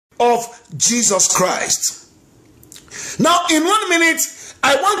of Jesus Christ. Now, in 1 minute,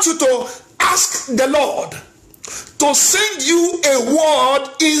 I want you to ask the Lord to send you a word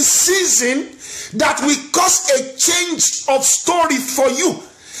in season that will cause a change of story for you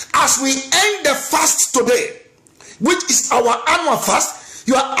as we end the fast today, which is our annual fast.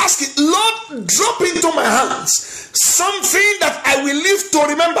 You are asking, Lord, drop into my hands something that I will live to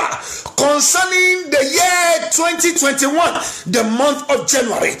remember concerning the year 2021, the month of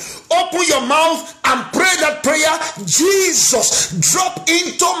January. Open your mouth and pray that prayer. Jesus, drop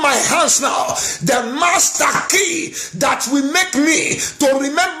into my hands now the master key that will make me to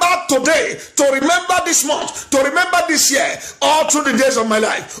remember today, to remember this month, to remember this year, all through the days of my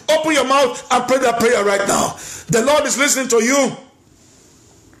life. Open your mouth and pray that prayer right now. The Lord is listening to you.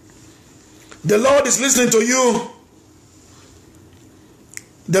 The Lord is listening to you.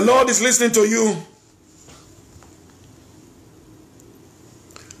 The Lord is listening to you.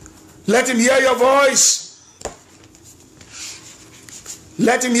 Let him hear your voice.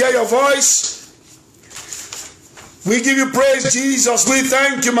 Let him hear your voice. We give you praise, Jesus. We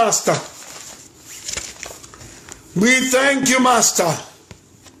thank you, Master. We thank you, Master.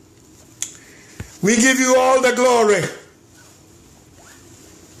 We give you all the glory.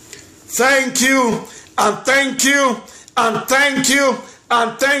 Thank you, and thank you, and thank you,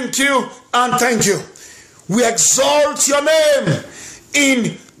 and thank you, and thank you. We exalt your name.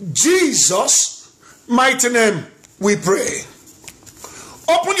 In Jesus' mighty name we pray.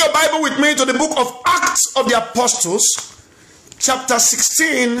 Open your Bible with me to the book of Acts of the Apostles, chapter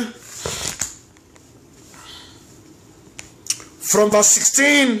 16, from verse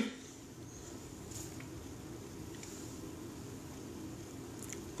 16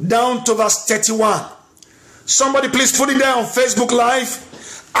 down to verse 31. Somebody please put it there on Facebook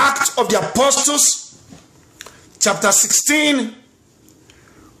Live. Acts of the Apostles, chapter 16,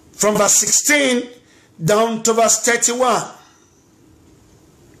 from verse 16 down to verse 31.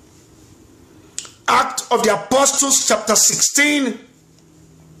 Acts of the Apostles, chapter 16,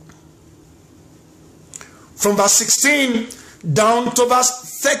 from verse 16 down to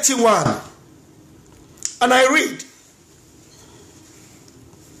verse 31. And I read,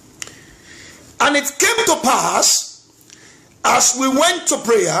 "And it came to pass, as we went to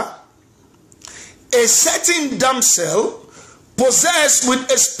prayer, a certain damsel possessed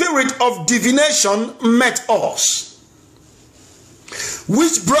with a spirit of divination met us,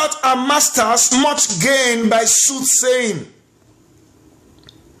 which brought our masters much gain by soothsaying.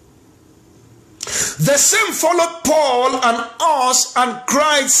 The same followed Paul and us and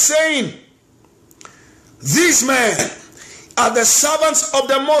cried, saying, These men are the servants of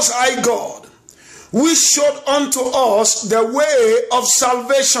the Most High God, which showed unto us the way of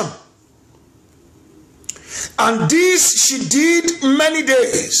salvation. And this she did many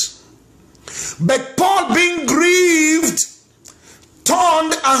days. But Paul, being grieved,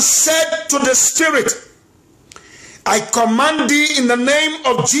 turned and said to the Spirit, I command thee in the name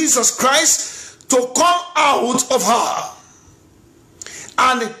of Jesus Christ to come out of her.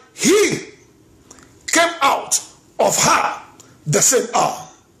 And he came out of her the same hour.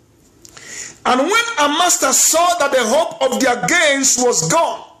 And when our master saw that the hope of their gains was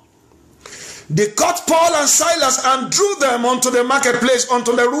gone, they caught Paul and Silas and drew them unto the marketplace,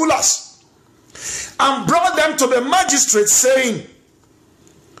 unto the rulers, and brought them to the magistrates, saying,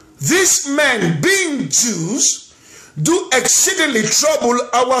 These men, being Jews, do exceedingly trouble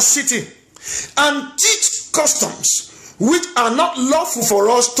our city, and teach customs which are not lawful for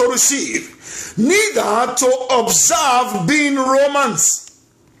us to receive, neither to observe, being Romans.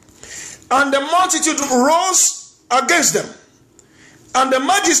 And the multitude rose against them, and the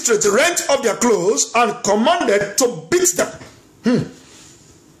magistrates rent off their clothes and commanded to beat them.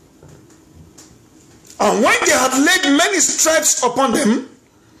 And when they had laid many stripes upon them,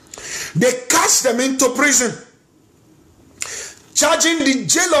 they cast them into prison, charging the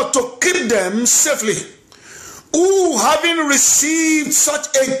jailer to keep them safely, who, having received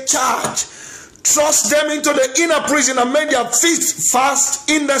such a charge, thrust them into the inner prison and made their feet fast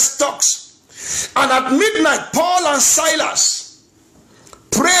in the stocks. And at midnight Paul and Silas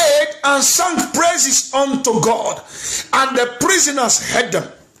prayed and sang praises unto God, and the prisoners heard them.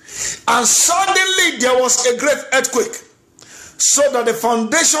 And suddenly there was a great earthquake, so that the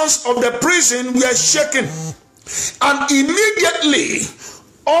foundations of the prison were shaken. And immediately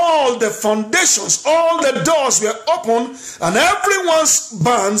all the foundations, all the doors were opened, and everyone's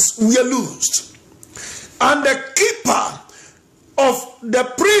bands were loosed. And the keeper of the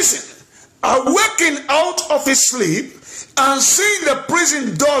prison, awaking out of his sleep and seeing the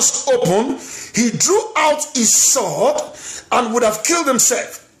prison doors open, he drew out his sword and would have killed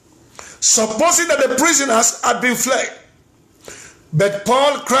himself. supposing that the prisoners had been fled. But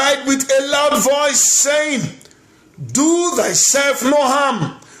Paul cried with a loud voice, saying, "Do thyself no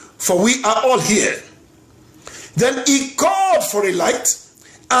harm, for we are all here." Then he called for a light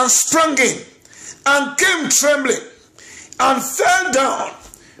and sprang in, and came trembling, and fell down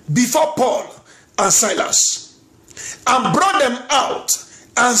before Paul and Silas, and brought them out,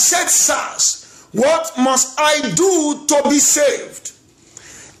 and said, "Sirs, what must I do to be saved?"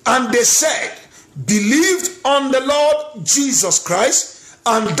 And they said, "Believe on the Lord Jesus Christ,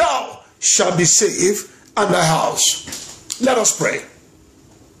 and thou shalt be saved, and thy house." Let us pray.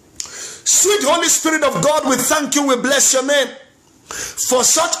 Sweet Holy Spirit of God, we thank you, we bless your name for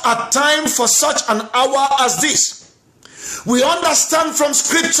such a time, for such an hour as this. We understand from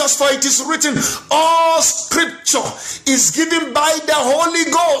scriptures, for it is written, all scripture is given by the Holy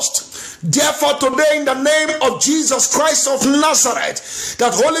Ghost. Therefore today, in the name of Jesus Christ of Nazareth,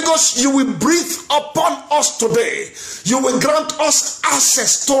 that Holy Ghost, you will breathe upon us today. You will grant us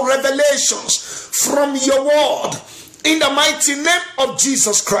access to revelations from your word. In the mighty name of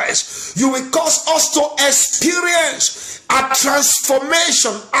Jesus Christ, you will cause us to experience a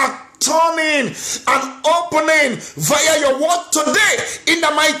transformation, a turning and opening via your word today. In the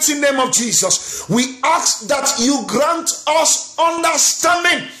mighty name of Jesus, we ask that you grant us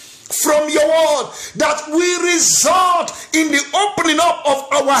understanding from your word, that we result in the opening up of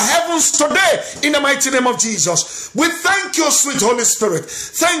our heavens today, in the mighty name of Jesus. We thank you, sweet Holy Spirit.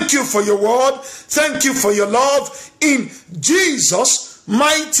 Thank you for your word. Thank you for your love. In Jesus'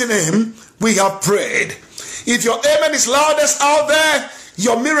 mighty name we have prayed. If your amen is loudest out there,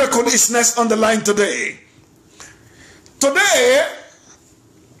 your miracle is next on the line today. Today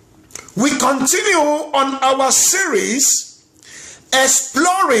we continue on our series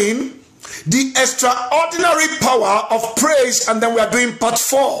exploring the extraordinary power of praise, and then we are doing part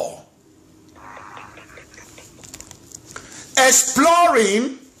 4.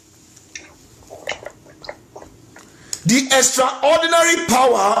 Exploring the extraordinary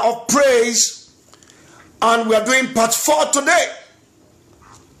power of praise, and we are doing part 4 today.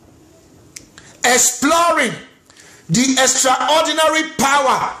 Exploring the extraordinary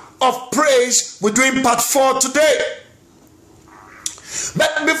power of praise, we're doing part 4 today.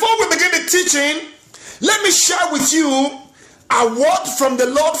 But before we begin the teaching, let me share with you a word from the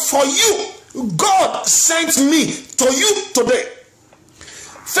Lord for you. God sent me to you today.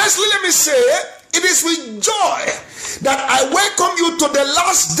 Firstly, let me say, it is with joy that I welcome you to the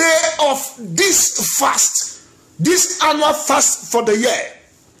last day of this fast, this annual fast for the year.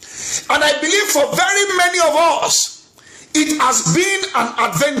 And I believe for very many of us, it has been an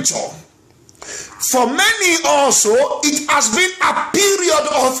adventure. For many also, it has been a period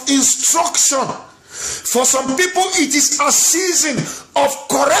of instruction. For some people, it is a season of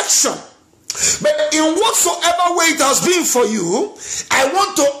correction. But in whatsoever way it has been for you, I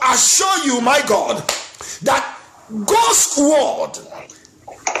want to assure you, my God, that God's word,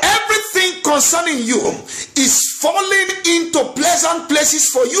 everything concerning you, is falling into pleasant places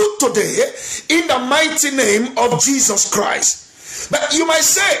for you today, in the mighty name of Jesus Christ. But you might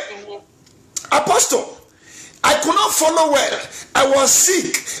say, Apostle, I could not follow well. I was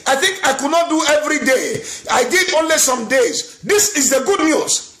sick. I think I could not do every day. I did only some days. This is the good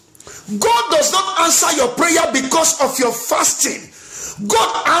news. God does not answer your prayer because of your fasting.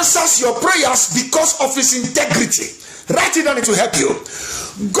 God answers your prayers because of his integrity. Write it down, it will help you.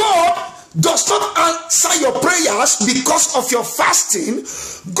 God does not answer your prayers because of your fasting.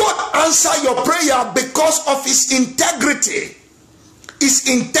 God answers your prayer because of his integrity. His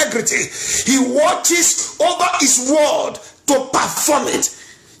integrity. He watches over his word to perform it.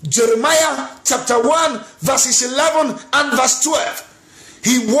 Jeremiah chapter 1 verses 11 and verse 12.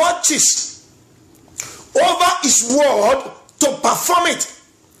 He watches over his word to perform it.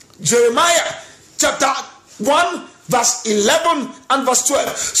 Jeremiah chapter 1 verse 11 and verse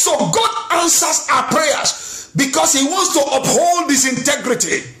 12. So God answers our prayers because he wants to uphold his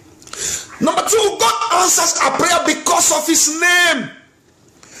integrity. Number 2, God answers our prayer because of his name.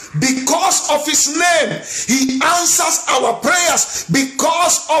 Because of his name, he answers our prayers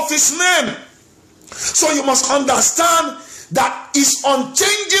because of his name. So you must understand that his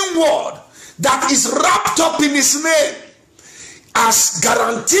unchanging word that is wrapped up in his name has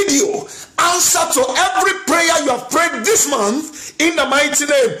guaranteed you answer to every prayer you have prayed this month, in the mighty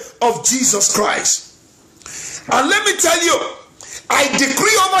name of Jesus Christ. And let me tell you, I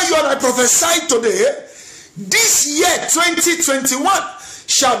decree over you and I prophesy today, this year 2021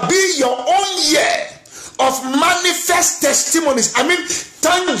 shall be your own year of manifest testimonies. I mean,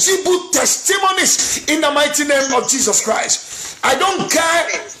 tangible testimonies, in the mighty name of Jesus Christ. I don't care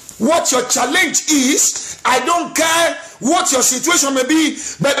what your challenge is. I don't care what your situation may be.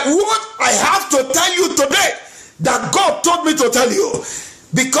 But what I have to tell you today, that God told me to tell you,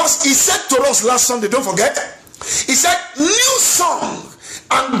 because he said to us last Sunday, don't forget, he said, new song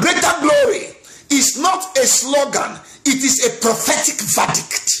and greater glory is not a slogan, it is a prophetic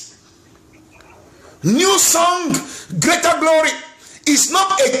verdict. New song, greater glory is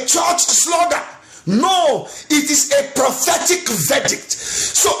not a church slogan. No, it is a prophetic verdict.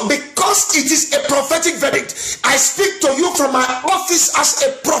 So because it is a prophetic verdict, I speak to you from my office as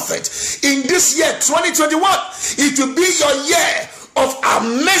a prophet. In this year 2021, it will be your year of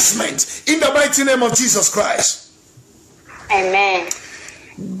amazement in the mighty name of Jesus Christ. Amen.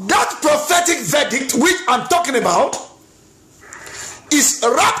 That prophetic verdict which I'm talking about is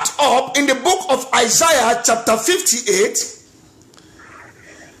wrapped up in the book of Isaiah chapter 58.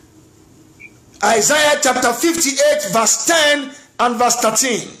 Isaiah chapter 58 verse 10 and verse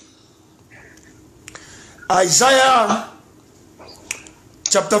 13. Isaiah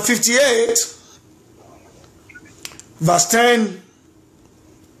chapter 58 verse 10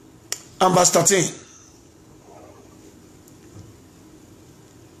 and verse 13.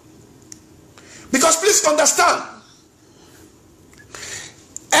 Because please understand,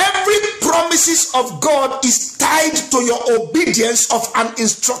 every promises of God is tied to your obedience of an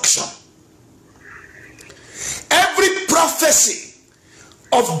instruction. Every prophecy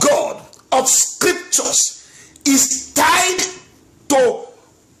of God, of scriptures, is tied to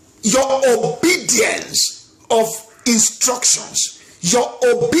your obedience of instructions. Your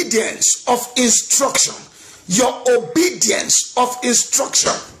obedience of instruction. Your obedience of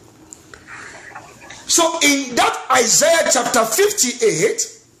instruction. So in that Isaiah chapter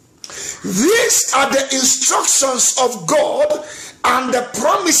 58, these are the instructions of God and the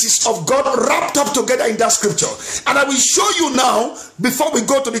promises of God wrapped up together in that scripture. And I will show you now before we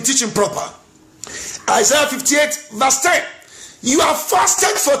go to the teaching proper. Isaiah 58 verse 10. You have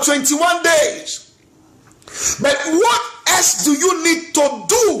fasted for 21 days. But what else do you need to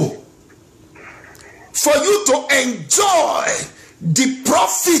do for you to enjoy the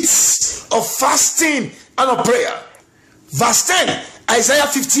profits of fasting and of prayer? Verse 10, Isaiah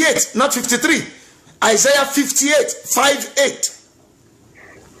 58, not 53. Isaiah 58, 5-8.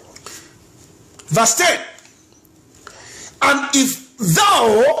 Verse 10. And if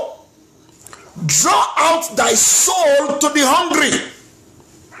thou draw out thy soul to the hungry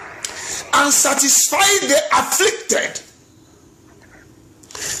and satisfy the afflicted,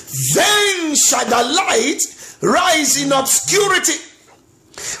 then shall the light rise in obscurity,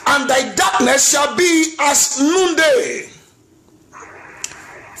 and thy darkness shall be as noonday.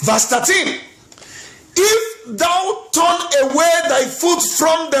 Verse 13. If thou turn away thy foot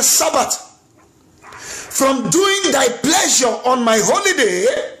from the Sabbath, from doing thy pleasure on my holy day,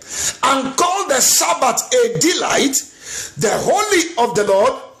 and call the Sabbath a delight, the holy of the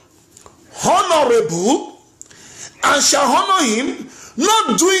Lord honorable, and shall honor him,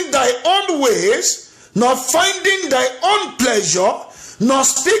 not doing thy own ways, nor finding thy own pleasure, nor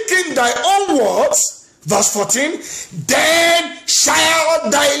speaking thy own words. Verse 14. Then shall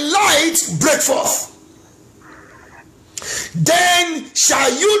thy light break forth. Then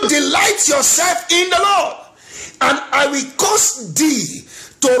shall you delight yourself in the Lord, and I will cause thee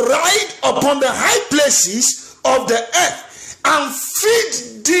to ride upon the high places of the earth, and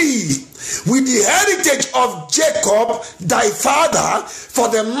feed thee with the heritage of Jacob thy father, for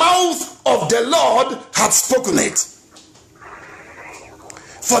the mouth of the Lord hath spoken it.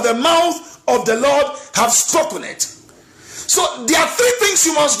 For the mouth of the Lord hath spoken it. So there are three things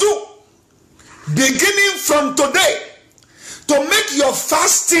you must do, beginning from today, to make your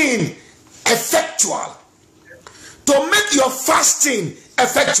fasting effectual. To make your fasting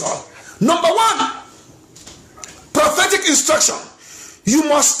effectual. Number one, prophetic instruction. You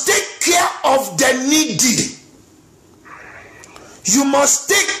must take care of the needy. You must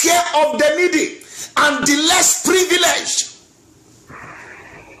take care of the needy and the less privileged.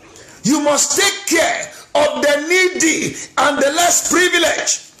 You must take care of the needy and the less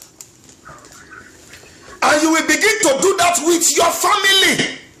privileged. And you will begin to do that with your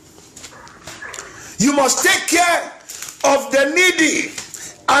family. You must take care of the needy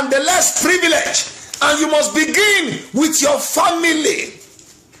and the less privileged. And you must begin with your family.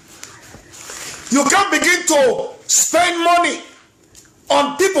 You can't begin to spend money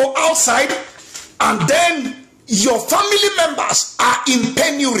on people outside and then your family members are in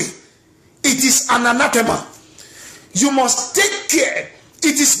penury. It is an anathema. You must take care.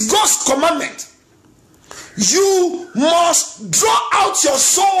 It is God's commandment. You must draw out your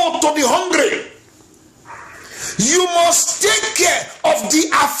soul to the hungry You must take care of the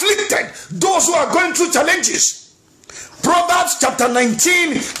afflicted, those who are going through challenges. Proverbs chapter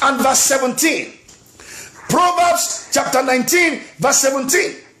 19 and verse 17. Proverbs chapter 19 verse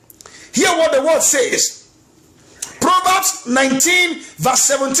 17. Hear what the word says. Proverbs 19 verse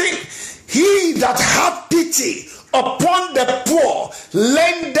 17. He that hath pity upon the poor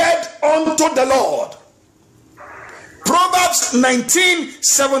lendeth unto the Lord. Proverbs 19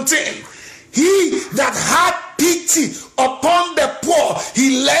 17. He that hath pity upon the poor,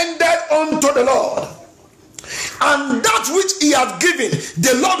 he lendeth unto the Lord. And that which he hath given,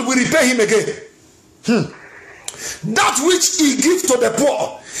 the Lord will repay him again. That which he gives to the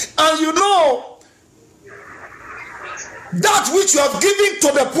poor. And you know, that which you have given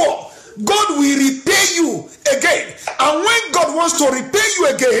to the poor, God will repay you again. And when God wants to repay you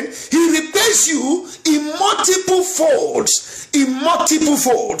again, he repays you in multiple folds. In multiple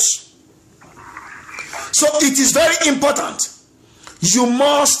folds. So it is very important. You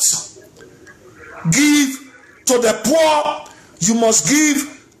must give to the poor. You must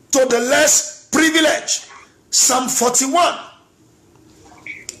give to the less privileged. Psalm 41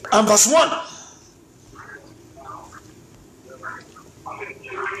 and verse 1.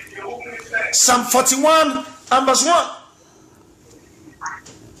 Psalm 41 and verse 1.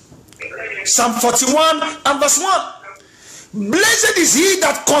 Psalm 41 and verse 1. Blessed is he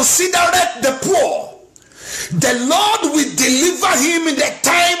that considereth the poor. The Lord will deliver him in the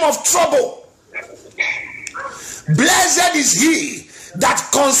time of trouble. Blessed is he that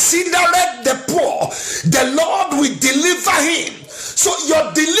considereth the poor. The Lord will deliver him. So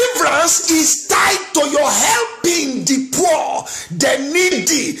your deliverance is tied to your helping the poor, the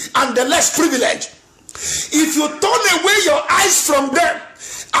needy, and the less privileged. If you turn away your eyes from them,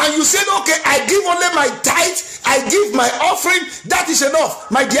 and you said, okay, I give only my tithe, I give my offering, that is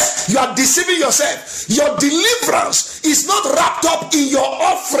enough. My dear, you are deceiving yourself. Your deliverance is not wrapped up in your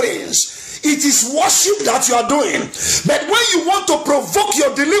offerings. It is worship that you are doing. But when you want to provoke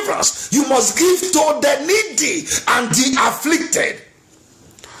your deliverance, you must give to the needy and the afflicted.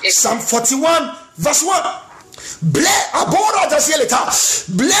 Psalm 41 verse 1. Blessed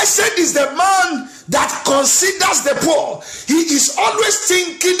is the man that considers the poor. He is always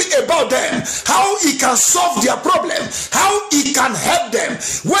thinking about them, how he can solve their problem, how he can help them,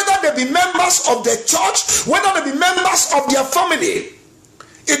 whether they be members of the church, whether they be members of their family.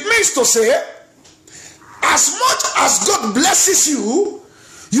 It means to say, as much as God blesses you,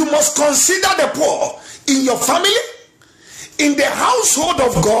 you must consider the poor in your family, in the household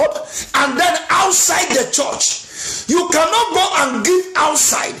of God, and then outside the church. You cannot go and give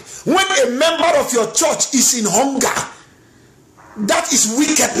outside when a member of your church is in hunger. That is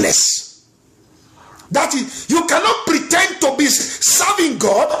wickedness. That is, you cannot pretend to be serving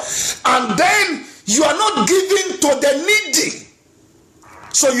God and then you are not giving to the needy.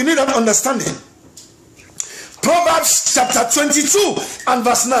 So you need an understanding. Proverbs chapter 22 and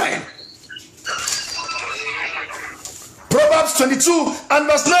verse 9. Proverbs 22 and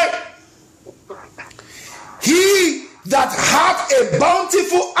verse 9. He that hath a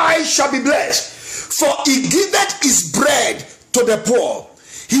bountiful eye shall be blessed, for he giveth his bread to the poor.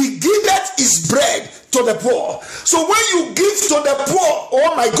 He giveth his bread to the poor. So when you give to the poor,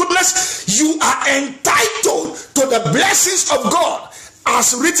 oh my goodness, you are entitled to the blessings of God,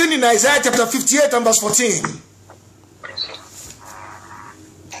 as written in Isaiah chapter 58 and verse 14.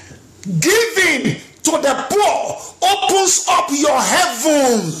 Giving to the poor opens up your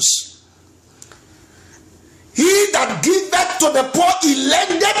heavens. He that giveth to the poor, he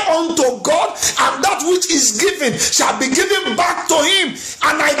lendeth unto God, and that which is given shall be given back to him.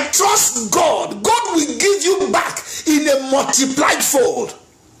 And I trust God. God will give you back in a multiplied fold.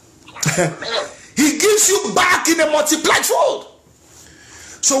 He gives you back in a multiplied fold.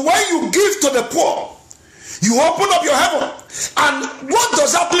 So when you give to the poor, you open up your heaven. And what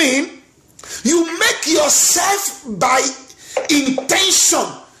does that mean? You make yourself by intention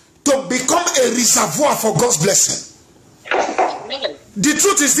to become a reservoir for God's blessing. The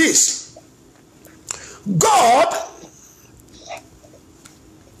truth is this: God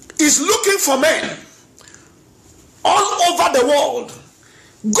is looking for men all over the world.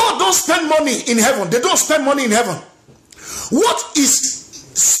 God don't spend money in heaven. They don't spend money in heaven. What is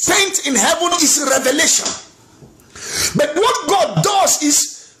spent in heaven is revelation. But what God does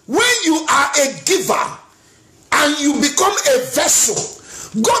is, when you are a giver and you become a vessel,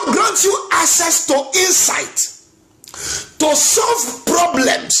 God grants you access to insight to solve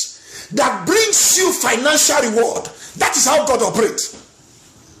problems that brings you financial reward. That is how God operates.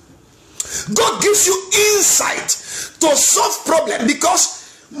 God gives you insight to solve problems, because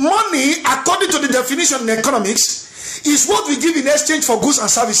money, according to the definition in economics, is what we give in exchange for goods and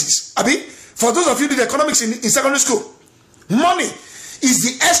services. Abi, for those of you who did economics in secondary school, money is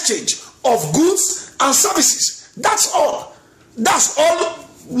the exchange of goods and services. That's all. That's all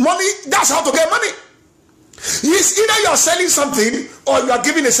money. That's how to get money. It's either you are selling something or you are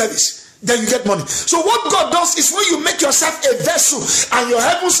giving a service. Then you get money. So what God does is when you make yourself a vessel and your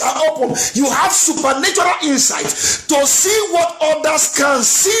heavens are open, you have supernatural insight to see what others can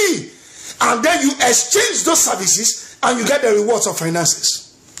see. And then you exchange those services and you get the rewards of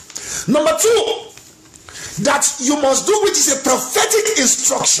finances. Number two, that you must do, which is a prophetic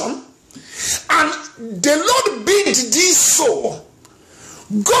instruction, and the Lord bid thee so.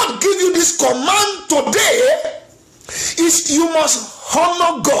 God give you this command today, is you must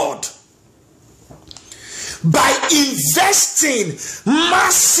honor God by investing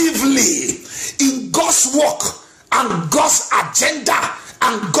massively in God's work and God's agenda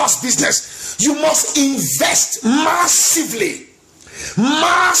and God's business. You must invest massively.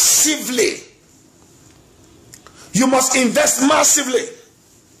 Massively. You must invest massively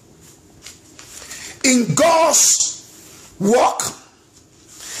in God's work,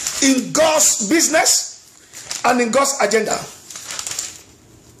 in God's business, and in God's agenda.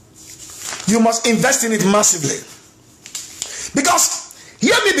 You must invest in it massively. Because,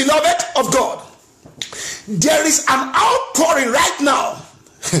 hear me, beloved of God, there is an outpouring right now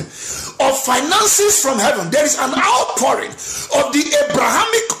of finances from heaven. There is an outpouring of the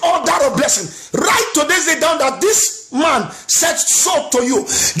Abrahamic order of blessing. Write today's day down that this man said so to you.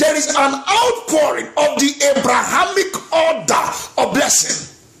 There is an outpouring of the Abrahamic order of blessing.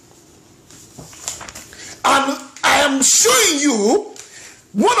 And I am showing you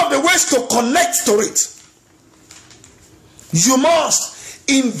one of the ways to connect to it. You must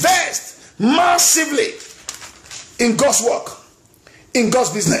invest massively in God's work, in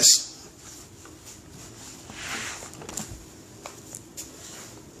God's business.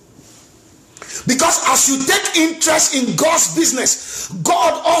 Because as you take interest in God's business,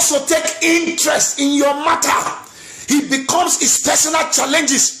 God also takes interest in your matter. He becomes his personal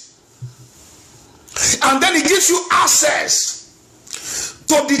challenges. And then he gives you access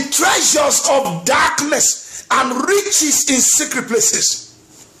to the treasures of darkness and riches in secret places.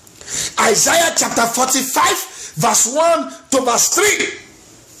 Isaiah chapter 45 verse 1 to verse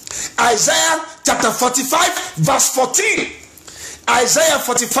 3. Isaiah chapter 45 verse 14. Isaiah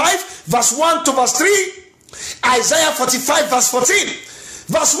 45 verse 1 to verse 3. Isaiah 45 verse 14.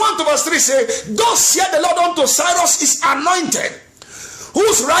 Verse 1 to verse 3 say, thus saith the Lord unto Cyrus is anointed,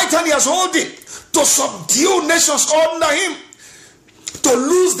 whose right hand he has holding, to subdue nations under him, to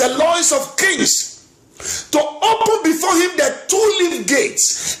loose the loins of kings, to open before him the two-leaf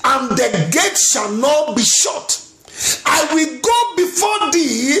gates, and the gates shall not be shut. I will go before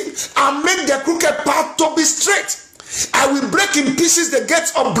thee and make the crooked path to be straight. I will break in pieces the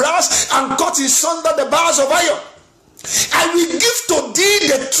gates of brass and cut in sunder the bars of iron. I will give to thee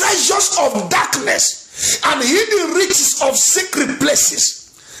the treasures of darkness and hidden riches of secret places.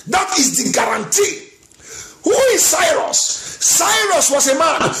 That is the guarantee. Who is Cyrus? Cyrus was a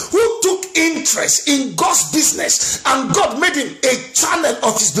man who took interest in God's business, and God made him a channel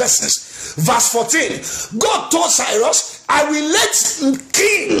of his blessings. Verse 14, God told Cyrus, I will let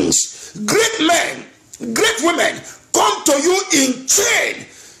kings, great men, great women come to you in chain.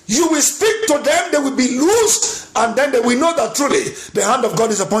 You will speak to them, they will be loosed, and then they will know that truly the hand of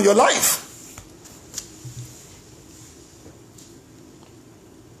God is upon your life.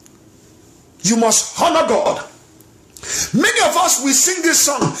 You must honor God. Many of us, we sing this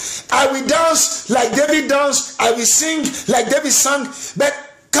song. I will dance like David danced. I will sing like David sang. But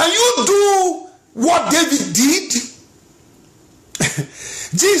can you do what David did?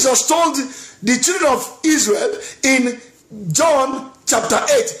 Jesus told the children of Israel in John chapter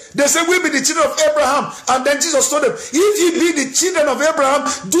 8. They said, we be the children of Abraham. And then Jesus told them, if ye be the children of Abraham,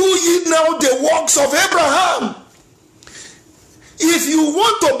 do ye now the works of Abraham. If you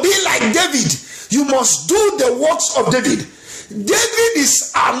want to be like David, you must do the works of David. David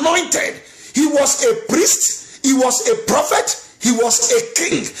is anointed. He was a priest, he was a prophet, he was a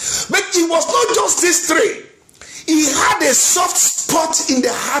king. But he was not just these three. He had a soft spot in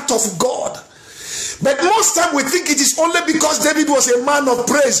the heart of God. But most time we think it is only because David was a man of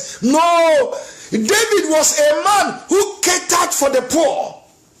praise. No, David was a man who catered for the poor.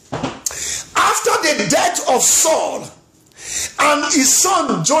 After the death of Saul and his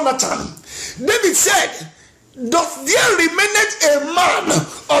son Jonathan, David said, doth there remaineth a man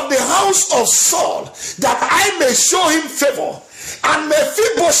of the house of Saul, that I may show him favor? And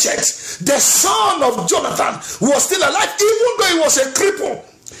Mephibosheth, the son of Jonathan, was still alive, even though he was a cripple.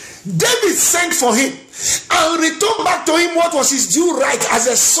 David sent for him and returned back to him what was his due right as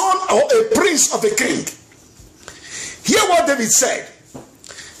a son or a prince of a king. Hear what David said. 1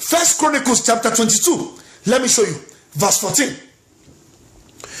 Chronicles chapter 22. Let me show you. Verse 14.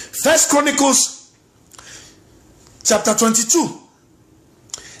 1 Chronicles chapter 22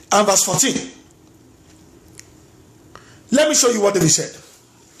 and verse 14. Let me show you what David said.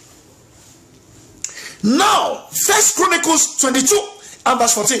 Now, 1 Chronicles 22 and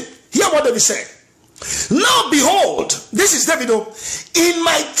verse 14. Hear what David said. Now behold, this is David. In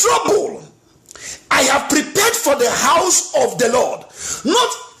my trouble, I have prepared for the house of the Lord.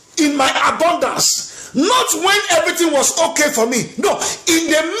 Not in my abundance. Not when everything was okay for me. No, in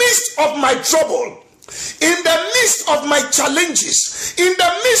the midst of my trouble, in the midst of my challenges, in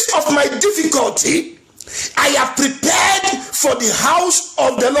the midst of my difficulty, I have prepared for the house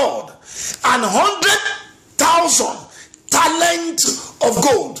of the Lord 100,000 talents of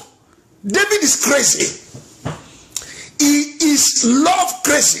gold. David is crazy. He is love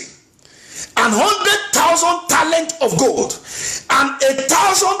crazy. 100,000 talents of gold and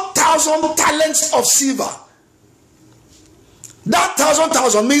 1,000 talents of silver. That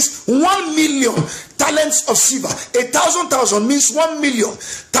 1,000 means 1 million talents of silver. 1,000 means 1 million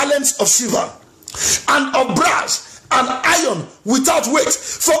talents of silver, and of brass and iron without weight,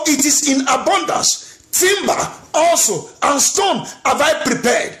 for it is in abundance. Timber also and stone have I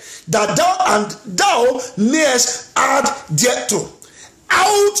prepared, that thou mayest add thereto,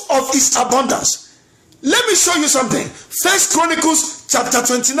 out of its abundance. Let me show you something. 1 Chronicles chapter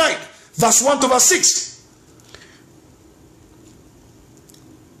 29 verse 1 to verse 6.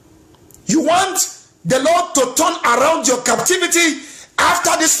 You want the Lord to turn around your captivity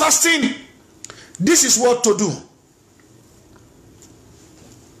after this fasting? This is what to do.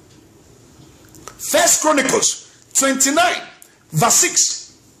 1 Chronicles 29 verse 6.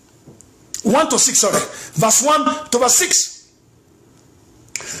 1 to 6, sorry. Verse 1 to verse 6.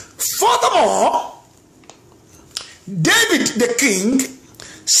 Furthermore, David the king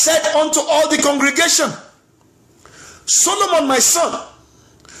said unto all the congregation, Solomon my son,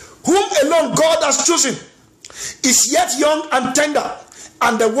 whom alone God has chosen, is yet young and tender,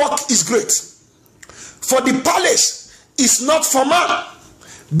 and the work is great. For the palace is not for man,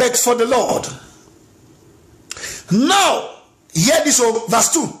 but for the Lord. Now, hear this, verse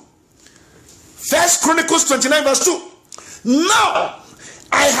 2. 1 Chronicles 29 verse 2. Now,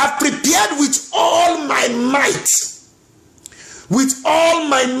 I have prepared with all my might,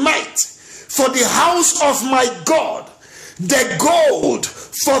 for the house of my God, the gold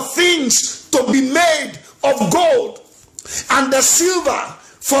for things to be made of gold, and the silver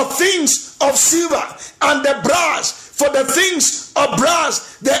for things of silver, and the brass for the things of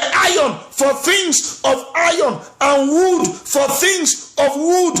brass, the iron for things of iron, and wood for things of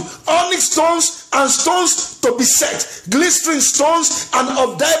wood, onyx stones and stones to be set, glistering stones and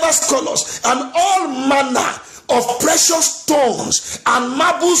of diverse colors, and all manner of precious stones and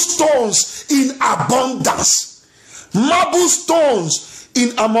marble stones in abundance. Marble stones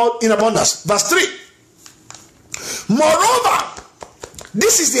in abundance. Verse 3. Moreover,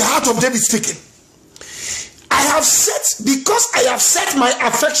 this is the heart of David speaking. Because I have set my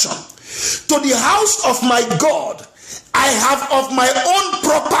affection to the house of my God, I have of my own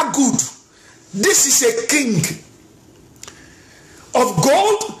proper good. This is a king of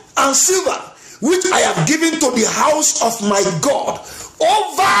gold and silver, which I have given to the house of my God,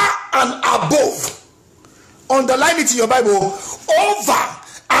 over and above. Underline it in your Bible. Over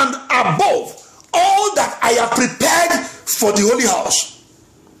and above all that I have prepared for the holy house.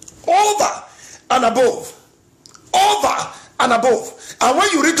 Over and above. Over and above. And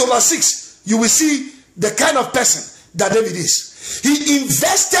when you read over 6, you will see the kind of person that David is. He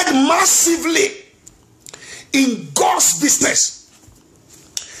invested massively in God's business.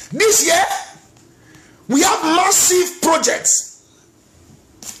 This year, we have massive projects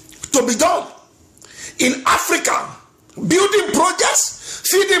to be done in Africa. Building projects,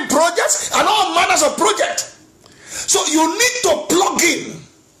 feeding projects, and all manners of projects. So you need to plug in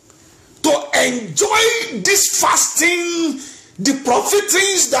to enjoy this fasting, the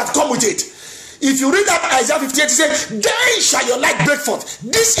profitings that come with it. If you read that Isaiah 58, it says, then shall your light break forth.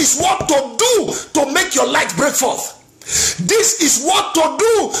 This is what to do to make your light break forth. This is what to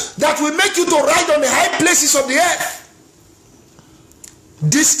do that will make you to ride on the high places of the earth.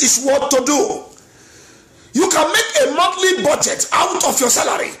 This is what to do. You can make a monthly budget out of your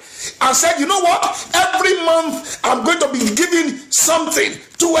salary and say, you know what, every month I'm going to be giving something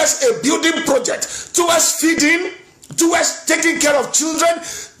towards a building project, towards feeding towards taking care of children.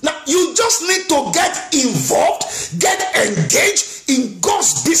 Now, you just need to get involved, get engaged in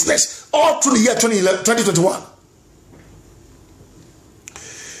God's business all through the year 2021.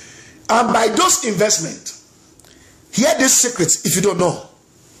 And by those investments, hear this secret if you don't know.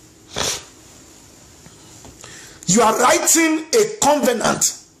 You are writing a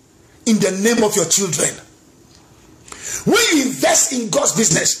covenant in the name of your children. When you invest in God's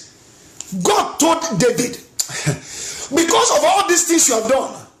business, God told David, because of all these things you have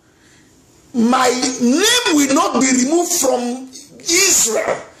done, my name will not be removed from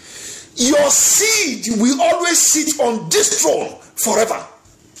Israel. Your seed will always sit on this throne forever.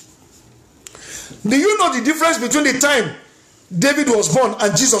 Do you know the difference between the time David was born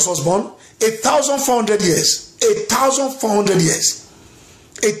and Jesus was born? 1,400 years. 1,400 years.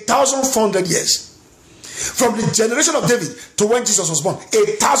 1,400 years. From the generation of David to when Jesus was born.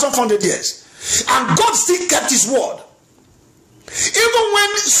 1,400 years. And God still kept his word. Even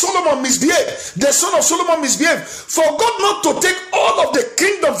when Solomon misbehaved, the son of Solomon misbehaved, for God not to take all of the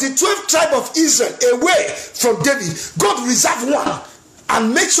kingdoms, the 12 tribes of Israel away from David, God reserved one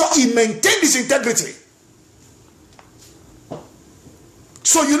and make sure he maintained his integrity.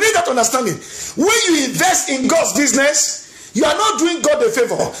 So you need that understanding. When you invest in God's business, you are not doing God a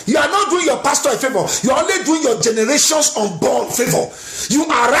favor. You are not doing your pastor a favor. You are only doing your generations unborn favor. You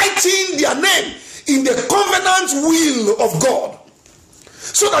are writing their name in the covenant will of God,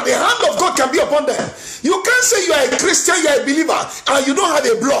 so that the hand of God can be upon them. You can't say you are a Christian, you are a believer, and you don't have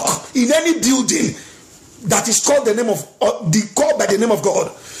a block in any building that is called the name of called by the name of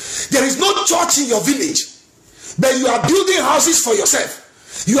God. There is no church in your village, but you are building houses for yourself.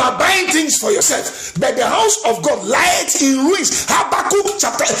 You are buying things for yourself, but the house of God lies in ruins. Habakkuk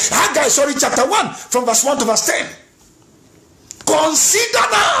chapter 1 from verse 1 to verse 10. Consider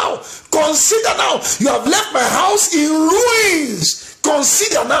now, you have left my house in ruins.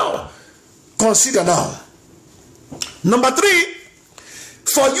 Consider now. Number 3,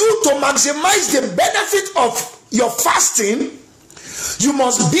 for you to maximize the benefit of your fasting, you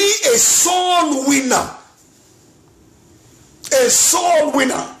must be a soul winner. A soul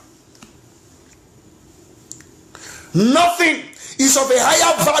winner. Nothing is of a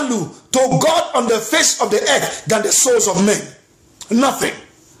higher value to God on the face of the earth than the souls of men. Nothing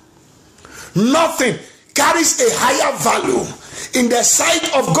carries a higher value in the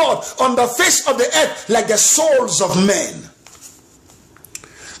sight of God on the face of the earth like the souls of men.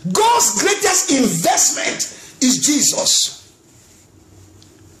 God's greatest investment is Jesus.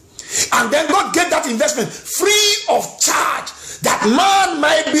 And then God gave that investment free of charge, that man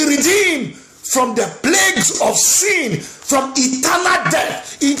might be redeemed from the plagues of sin, from eternal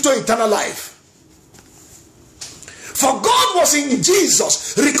death into eternal life. For God was in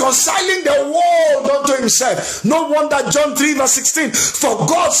Jesus, reconciling the world unto himself. No wonder John 3 verse 16, for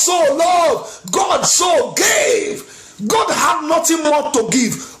God so loved, God so gave. God had nothing more to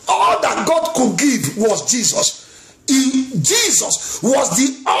give. All that God could give was Jesus. Jesus was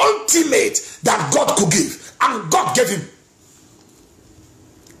the ultimate that God could give, and God gave him.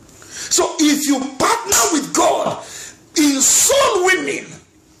 So if you partner with God in soul winning,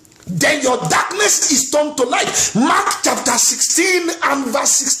 then your darkness is turned to light. Mark chapter 16 and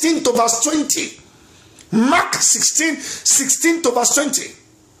verse 16 to verse 20. Mark 16 to verse 20.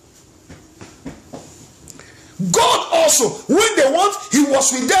 God also, when they want, he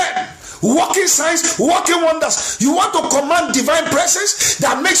was with them, working signs, working wonders. You want to command divine presence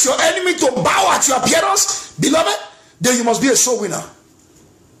that makes your enemy to bow at your appearance, beloved? Then you must be a soul winner.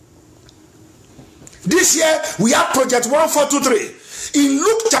 This year we have project 1423. In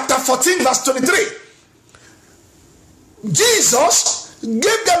Luke chapter 14 verse 23, Jesus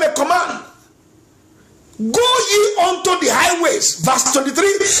gave them a command. Go ye unto the highways, verse 23,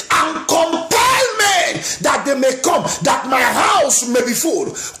 and compel men that they may come, that my house may be full.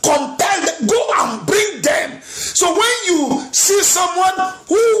 Compel them, go and bring them. So when you see someone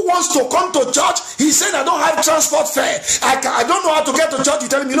who wants to come to church, he said, I don't have transport fare, I don't know how to get to church. You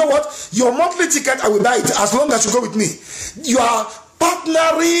tell him, you know what, your monthly ticket, I will buy it as long as you go with me. You are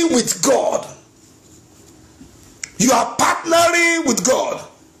partnering with God. You are partnering with God.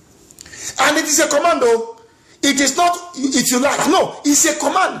 And it is a command, though. It is not if you like. No, it's a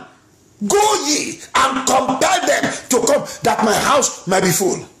command. Go ye and compel them to come, that my house might be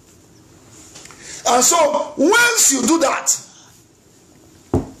full. And so once you do that,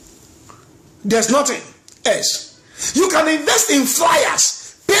 there's nothing else. You can invest in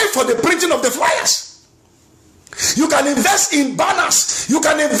flyers. Pay for the printing of the flyers. You can invest in banners. You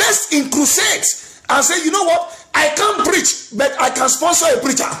can invest in crusades and say, you know what, I can't preach, but I can sponsor a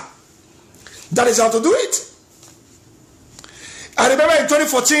preacher. That is how to do it. I remember in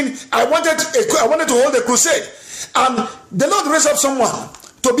 2014, I wanted to hold a crusade, and the Lord raised up someone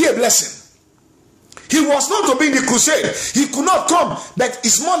to be a blessing. He was not to be in the crusade. He could not come, but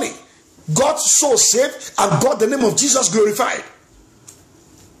his money got so saved and got the name of Jesus glorified.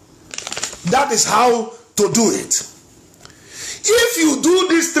 That is how to do it. If you do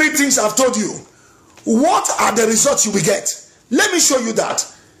these three things I've told you, what are the results you will get? Let me show you that.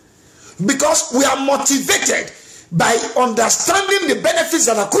 Because we are motivated by understanding the benefits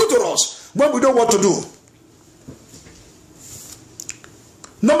that accrue to us when we know what to do.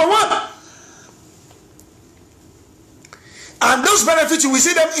 Number one, and those benefits, you will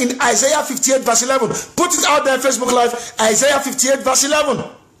see them in Isaiah 58 verse 11. Put it out there, Facebook Live. Isaiah 58 verse 11.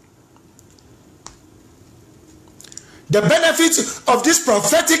 The benefits of this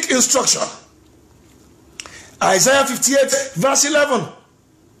prophetic instruction. Isaiah 58 verse 11.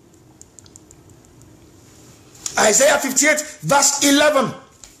 Isaiah 58 verse 11.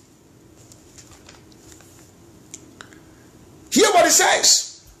 Hear what it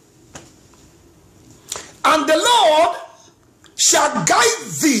says. And the Lord shall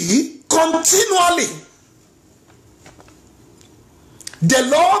guide thee continually. The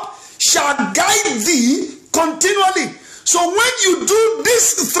Lord shall guide thee continually. So when you do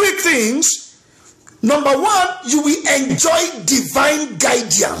these three things, number one, you will enjoy divine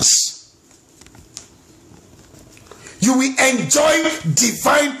guidance. You will enjoy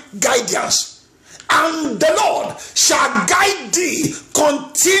divine guidance. And the Lord shall guide thee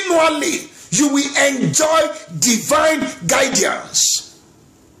continually. You will enjoy divine guidance.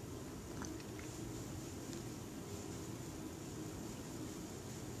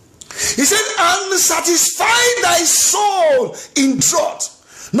 He said, and satisfy thy soul in drought.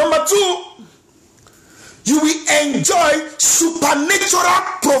 Number two, you will enjoy supernatural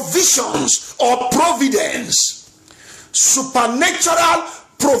provisions or providence. Supernatural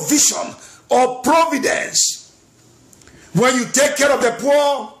provision or providence. When you take care of the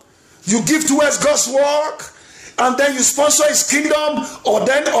poor, you give towards God's work, and then you sponsor his kingdom, or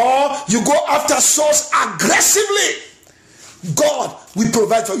you go after souls aggressively, God will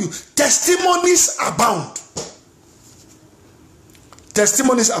provide for you. Testimonies abound.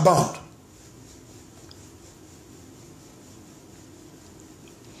 Testimonies abound.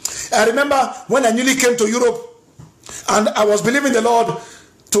 I remember when I newly came to Europe and I was believing the Lord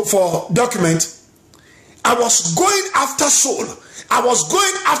for document, I was going after soul. I was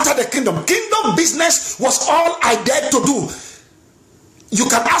going after the kingdom. Kingdom business was all I dared to do. You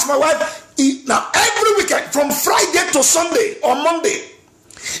can ask my wife. Now every weekend, from Friday to Sunday or Monday,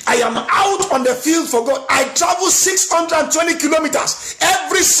 I am out on the field for God. I travel 620 kilometers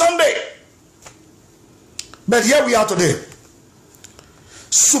every Sunday. But here we are today.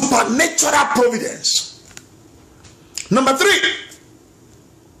 Supernatural providence. Number three,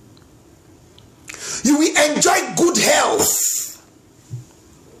 you will enjoy good health.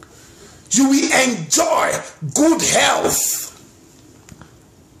 You will enjoy good health.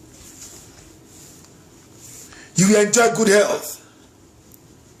 You will enjoy good health.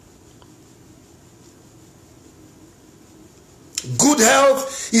 Good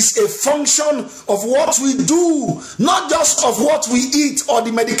health is a function of what we do, not just of what we eat or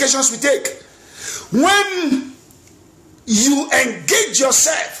the medications we take. When you engage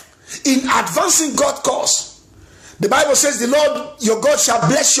yourself in advancing God's cause, the Bible says the Lord your God shall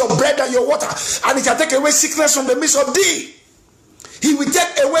bless your bread and your water, and it shall take away sickness from the midst of thee. He will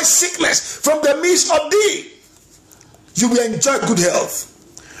take away sickness from the midst of thee. You will enjoy good health.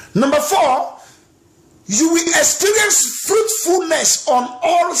 Number four, you will experience fruitfulness on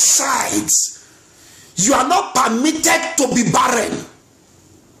all sides. You are not permitted to be barren.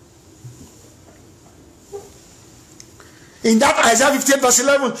 In that Isaiah 58 verse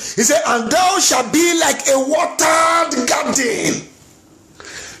 11, he said, and thou shalt be like a watered garden.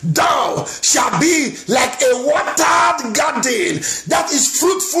 Thou shalt be like a watered garden. That is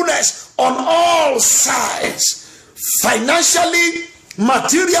fruitfulness on all sides. Financially,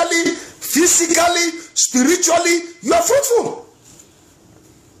 materially, physically, spiritually, you are fruitful.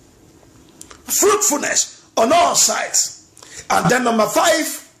 Fruitfulness on all sides. And then number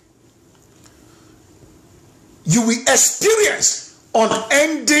five, you will experience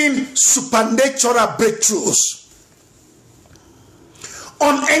unending supernatural breakthroughs.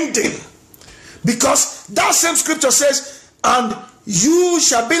 Unending. Because that same scripture says, and you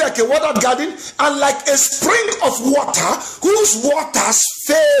shall be like a watered garden and like a spring of water whose waters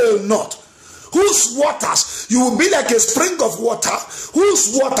fail not. Whose waters, you will be like a spring of water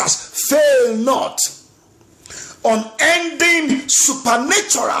whose waters fail not. Unending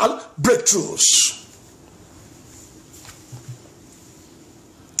supernatural breakthroughs.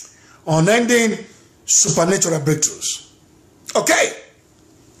 unending supernatural breakthroughs. Okay.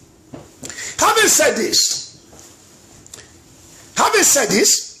 Having said this,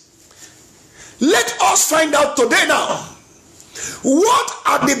 let us find out today now, what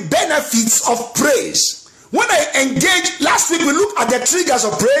are the benefits of praise? When I engage, last week we looked at the triggers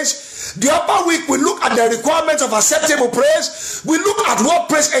of praise. The upper week we look at the requirements of acceptable praise. We look at what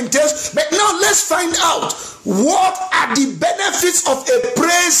praise entails. But now let's find out, what are the benefits of a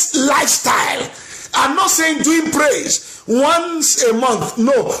praise lifestyle? I'm not saying doing praise once a month,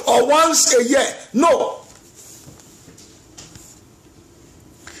 no, or once a year, no.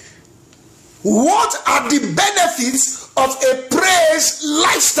 What are the benefits of a praise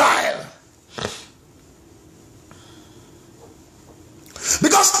lifestyle?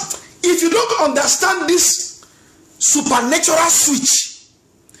 Because if you don't understand this supernatural switch,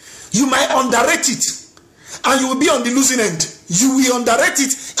 you might underrate it and you will be on the losing end. You will underrate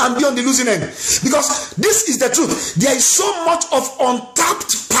it and be on the losing end. Because this is the truth. There is so much of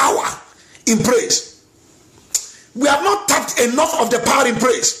untapped power in praise. We have not tapped enough of the power in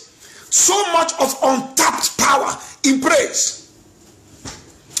praise. So much of untapped power in praise.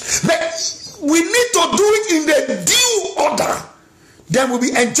 But we need to do it in the due order. Then we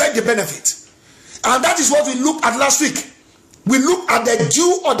will enjoy the benefit. And that is what we looked at last week. We looked at the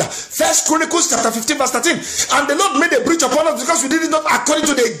due order. 1 Chronicles chapter 15 verse 13. And the Lord made a breach upon us because we did it not according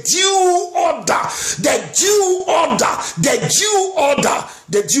to the due order. The due order. The due order.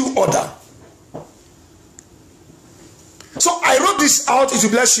 The due order. So I wrote this out. It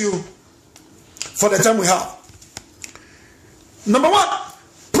will bless you for the time we have. Number one,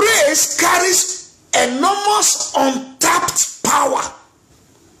 praise carries enormous untapped power.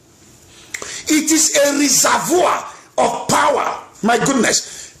 It is a reservoir of power. My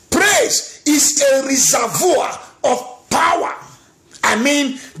goodness. Praise is a reservoir of power. I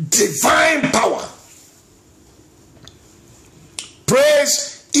mean divine power.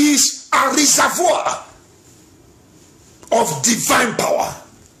 Praise is a reservoir of divine power.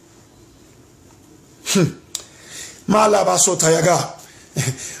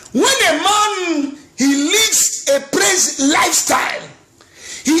 When a man, he lives a praise lifestyle,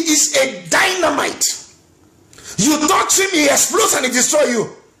 he is a dynamite. You touch him, he explodes and he destroys you.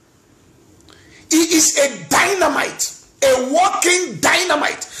 He is a dynamite, a walking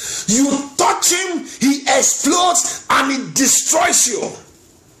dynamite. You touch him, he explodes and he destroys you.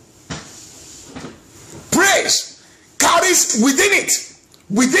 Praise carries within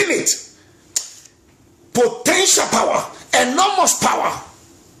it, potential power, enormous power.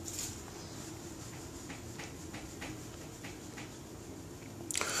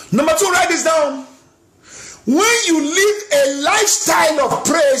 Number two, write this down. When you live a lifestyle of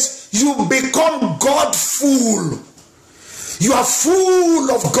praise, you become God-full. You are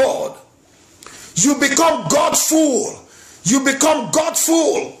full of God. You become God-full. You become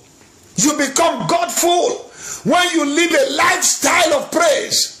God-full. You become God-full. When you live a lifestyle of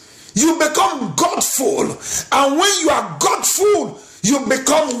praise, you become God-full. And when you are God-full, you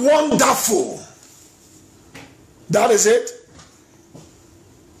become wonderful. That is it.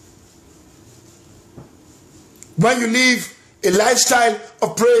 When you live a lifestyle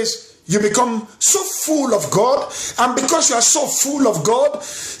of praise, you become so full of God. And because you are so full of God,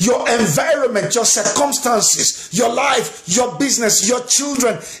 your environment, your circumstances, your life, your business, your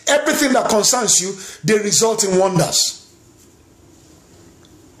children, everything that concerns you, they result in wonders.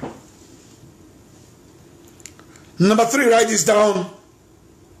 Number three, write this down.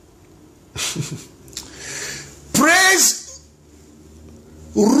 Praise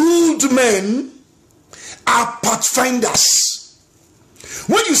ruled men are pathfinders.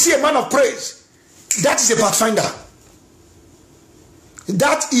 When you see a man of praise, that is a pathfinder.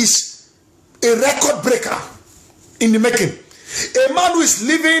 That is a record breaker in the making. A man who is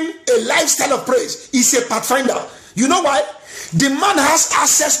living a lifestyle of praise is a pathfinder. You know why? The man has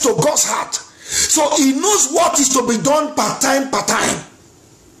access to God's heart. So he knows what is to be done part time.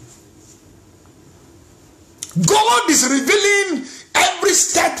 God is revealing every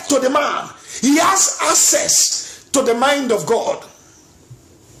step to the man. He has access to the mind of God.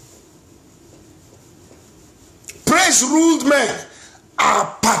 Praise ruled men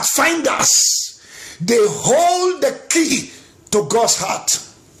are pathfinders. They hold the key to God's heart.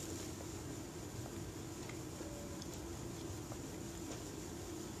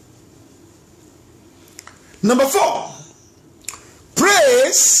 Number four,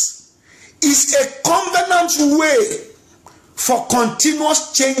 praise is a covenant way for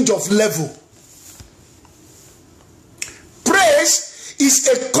continuous change of level. Praise is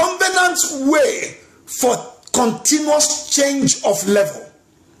a covenant way for continuous change of level.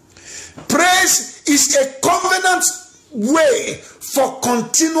 Praise is a covenant way for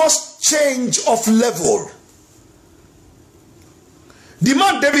continuous change of level. The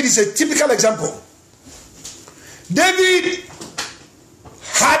man David is a typical example. David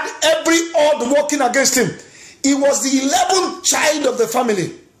had every odd working against him. He was the 11th child of the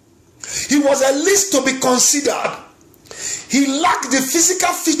family. He was at least to be considered. He lacked the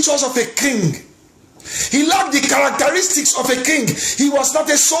physical features of a king. He lacked the characteristics of a king. He was not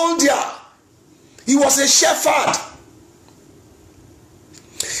a soldier. He was a shepherd.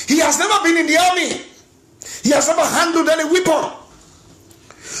 He has never been in the army. He has never handled any weapon.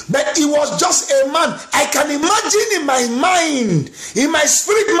 But he was just a man. I can imagine in my mind, in my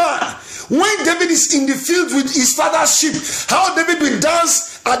spirit man, when David is in the field with his father's sheep, how David will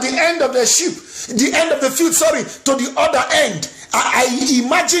dance at the end of the sheep, the end of the field, to the other end. I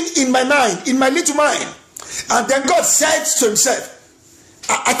imagine in my mind, in my little mind. And then God said to himself,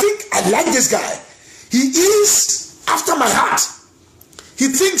 I think I like this guy. He is after my heart. He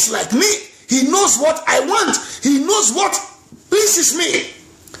thinks like me. He knows what I want. He knows what pleases me.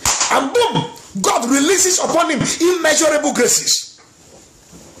 And boom, God releases upon him immeasurable graces.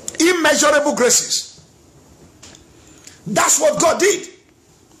 Immeasurable graces. That's what God did.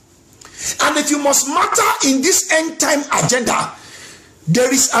 And if you must matter in this end time agenda,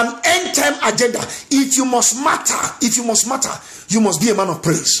 there is an end time agenda. If you must matter, you must be a man of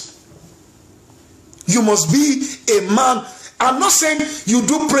praise. You must be a man. I'm not saying you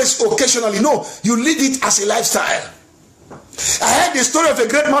do praise occasionally. No, you live it as a lifestyle. I heard the story of a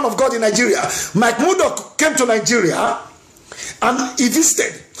great man of God in Nigeria. Mike Murdoch came to Nigeria and he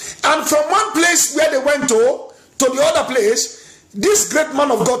visited. And from one place where they went to the other place, this great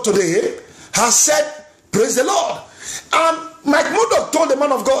man of God today has said, praise the Lord. And Mike Murdoch told the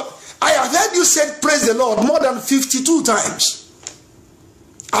man of God, I have heard you say praise the Lord more than 52 times.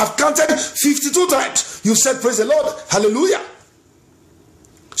 I've counted 52 times. You said praise the Lord. Hallelujah.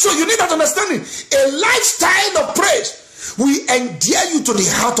 So you need that understanding. A lifestyle of praise will endear you to the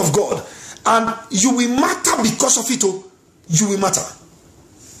heart of God, and you will matter because of it. You will matter.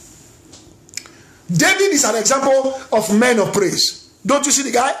 David is an example of men of praise. Don't you see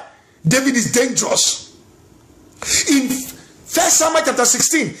the guy? David is dangerous. In 1 Samuel chapter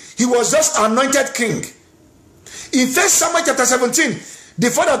 16, he was just anointed king. In 1 Samuel chapter 17, the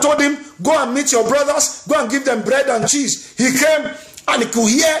father told him, go and meet your brothers, go and give them bread and cheese. He came and he could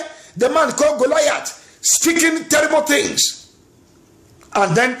hear the man called Goliath speaking terrible things.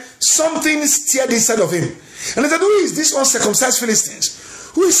 And then something stirred inside of him. And he said, who is this uncircumcised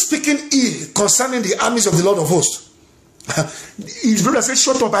Philistines? Who is speaking ill concerning the armies of the Lord of hosts? His brother said,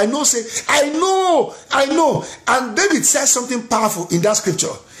 shut up. I know. I know. And David says something powerful in that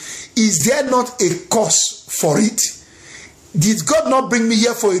scripture. Is there not a cause for it? Did God not bring me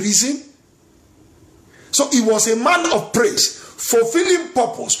here for a reason? So he was a man of praise, fulfilling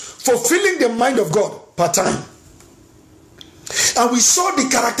purpose, fulfilling the mind of God per time. And we saw the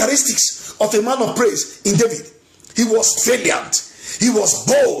characteristics of a man of praise in David. He was valiant. He was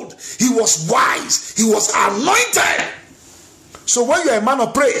bold. He was wise. He was anointed. So when you are a man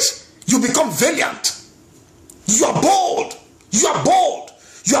of praise, you become valiant. You are bold. You are bold.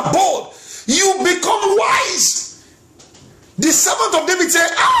 You are bold. You become wise. The servant of David said,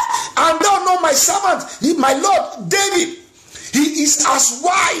 and thou know my servant, my Lord David. He is as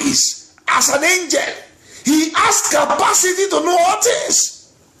wise as an angel. He has capacity to know all things.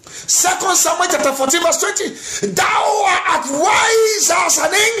 2 Samuel chapter 14 verse 20. Thou art wise as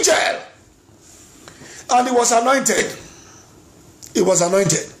an angel. And he was anointed. He was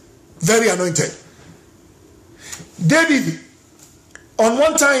anointed. Very anointed. David, on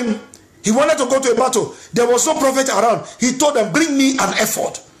one time, he wanted to go to a battle. There was no prophet around. He told them, bring me an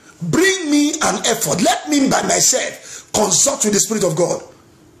ephod. Bring me an ephod. Let me by myself consult with the Spirit of God.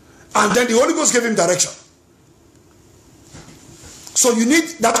 And then the Holy Ghost gave him direction. So you need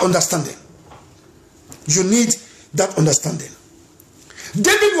that understanding. You need that understanding.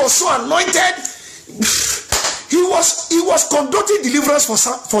 David was so anointed. He was conducting deliverance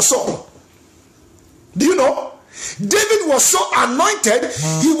for Saul. Do you know? David was so anointed.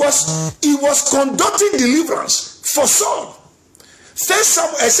 He was conducting deliverance for Saul. 1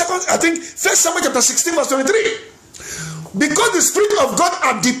 Samuel chapter 16 verse 23. Because the Spirit of God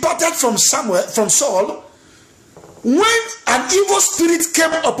had departed from Saul, when an evil spirit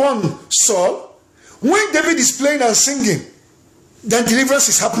came upon Saul, when David is playing and singing, then deliverance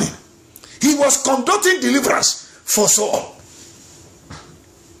is happening. He was conducting deliverance for Saul.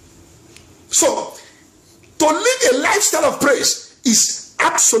 So, to live a lifestyle of praise is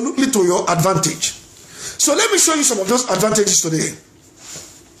absolutely to your advantage. So let me show you some of those advantages today.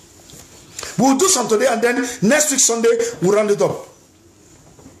 We'll do some today, and then next week Sunday we'll round it up.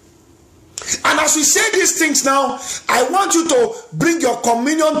 And as we say these things now, I want you to bring your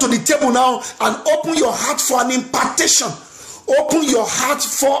communion to the table now and open your heart for an impartation. Open your heart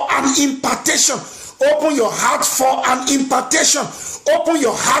for an impartation. Open your heart for an impartation. Open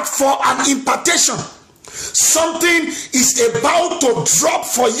your heart for an impartation. Something is about to drop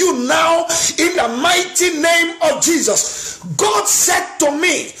for you now in the mighty name of Jesus. God said to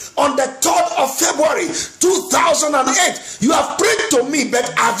me on the 3rd of February 2008, you have prayed to me, but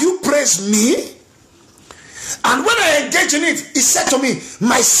have you praised me? And when I engage in it, he said to me,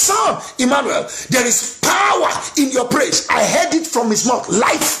 my son Emmanuel, there is power in your praise. I heard it from his mouth.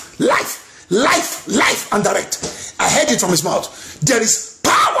 Life, life, life, life, and direct. I heard it from his mouth. There is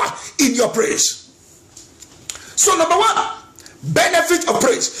power in your praise. So number one, benefit of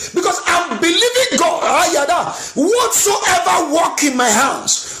praise. Because I'm believing God, whatsoever work in my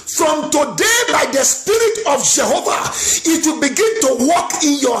hands, from today by the Spirit of Jehovah, it will begin to work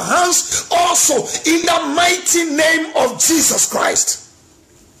in your hands also in the mighty name of Jesus Christ.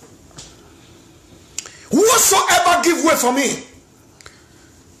 Whatsoever give way for me,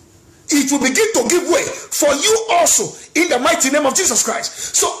 it will begin to give way for you also in the mighty name of Jesus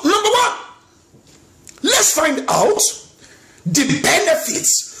Christ. So number one, let's find out the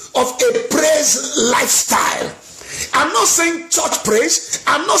benefits of a praise lifestyle. I'm not saying church praise.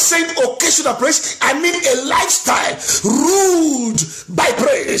 I'm not saying occasional praise. I mean a lifestyle ruled by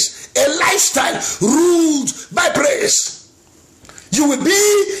praise. A lifestyle ruled by praise. You will be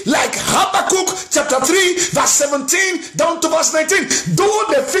like Habakkuk chapter 3 verse 17 down to verse 19. Though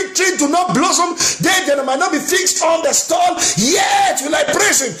the fig tree do not blossom, there might not be figs on the stall, yet will I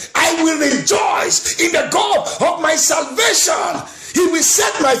praise him. I will rejoice in the God of my salvation. He will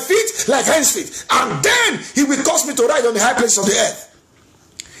set my feet like hinds feet, and then he will cause me to ride on the high places of the earth.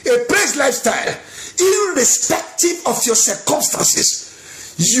 A praise lifestyle, irrespective of your circumstances.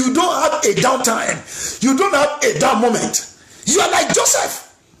 You don't have a downtime. You don't have a down moment. You are like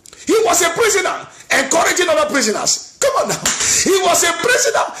Joseph. He was a prisoner encouraging other prisoners. Come on now. He was a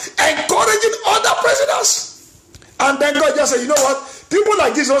prisoner encouraging other prisoners. And then God just said, you know what? People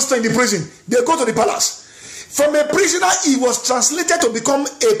like this don't stay in the prison. They go to the palace. From a prisoner, he was translated to become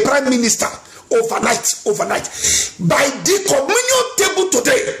a prime minister overnight. By the communion table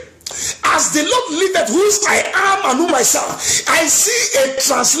today, as the Lord liveth, whose I am and whom I serve, I see a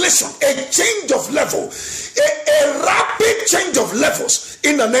translation, a change of level, a rapid change of levels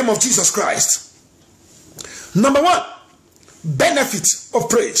in the name of Jesus Christ. Number one, benefit of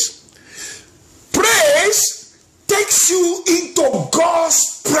praise. Praise takes you into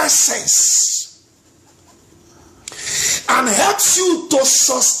God's presence and helps you to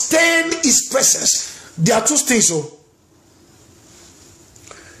sustain his presence. There are two things. So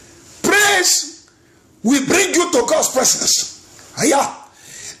praise will bring you to God's presence.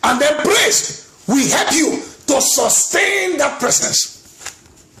 And then praise will help you to sustain that presence.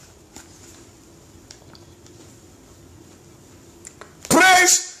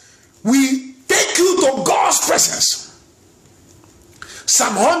 Praise will take you to God's presence.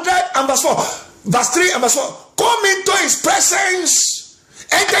 Psalm 100 and verse 4, verse 3 and verse 4. Come into his presence,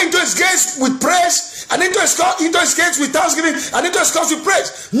 enter into his gates with praise, and into his gates with thanksgiving, and into his courts with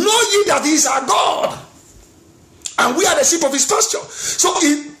praise. Know ye that he is our God, and we are the sheep of his pasture. So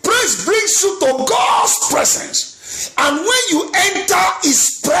praise brings you to God's presence, and when you enter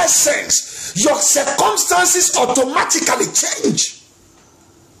his presence, your circumstances automatically change.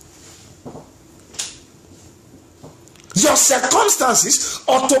 Your circumstances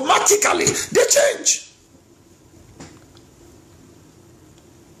automatically they change.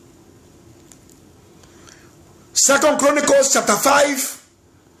 Second Chronicles chapter 5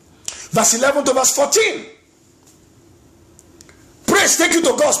 verse 11 to verse 14. Praise take you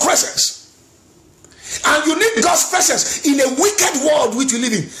to God's presence. And you need God's presence in a wicked world which you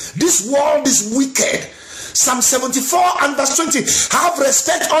live in. This world is wicked. Psalm 74 and verse 20. Have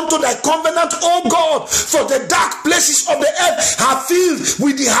respect unto thy covenant, O God, for the dark places of the earth are filled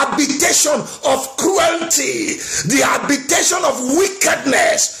with the habitation of cruelty, the habitation of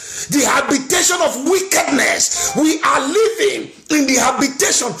wickedness. The habitation of wickedness. We are living in the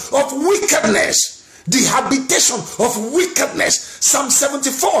habitation of wickedness. The habitation of wickedness. Psalm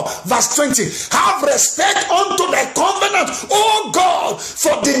 74 verse 20. Have respect unto thy covenant, O God,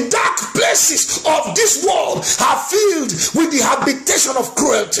 for the dark places of this world are filled with the habitation of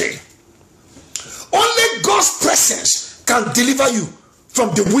cruelty. Only God's presence can deliver you from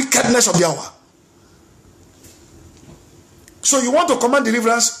the wickedness of the hour. So you want to command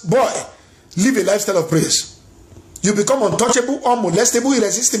deliverance? Boy, live a lifestyle of praise. You become untouchable, unmolestable,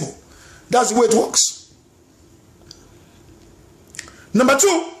 irresistible. That's the way it works. Number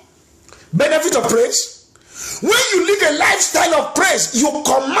 2, benefit of praise. When you live a lifestyle of praise, you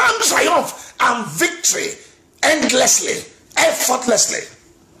command triumph and victory endlessly, effortlessly.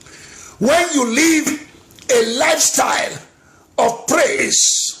 When you live a lifestyle of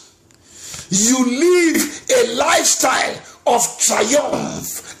praise, you live a lifestyle of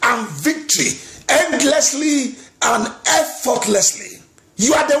triumph and victory endlessly and effortlessly.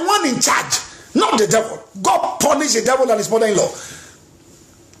 You are the one in charge, not the devil. God punished the devil and his mother-in-law.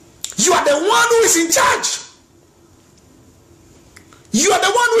 You are the one who is in charge. You are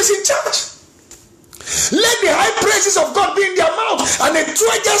the one who is in charge. Let the high praises of God be in their mouth and a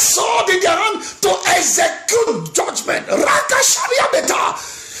two-edged sword in their hand to execute judgment.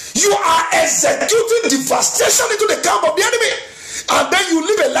 You are executing devastation into the camp of the enemy, and then you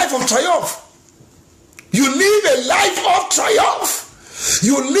live a life of triumph. You live a life of triumph.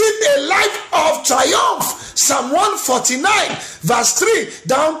 You live a life of triumph. Psalm 149 verse 3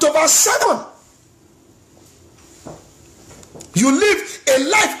 down to verse 7. You live a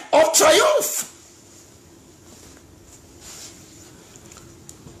life of triumph.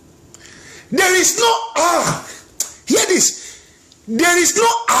 There is no, hear this, there is no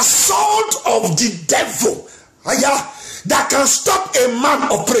assault of the devil that can stop a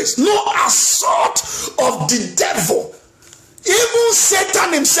man of praise. No assault of the devil. Even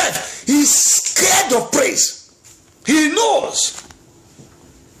Satan himself is scared of praise. He knows.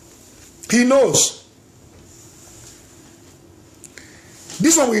 He knows.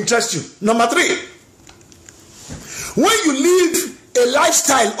 This one will interest you. Number 3. When you live a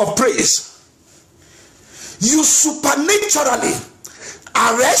lifestyle of praise, you supernaturally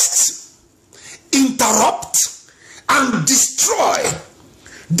arrest, interrupt, and destroy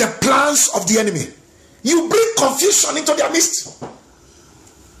the plans of the enemy. You bring confusion into their midst.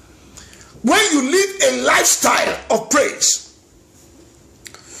 When you live a lifestyle of praise,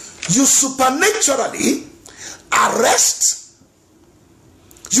 you supernaturally arrest,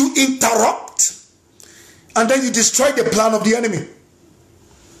 you interrupt, and then you destroy the plan of the enemy.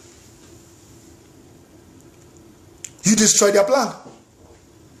 You destroy their plan.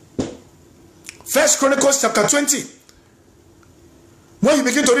 1 Chronicles chapter 20. When you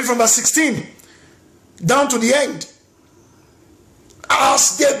begin to read from verse 16 down to the end.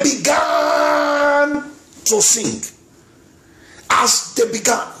 As they began to sing. As they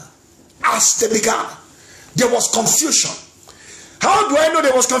began, there was confusion. How do I know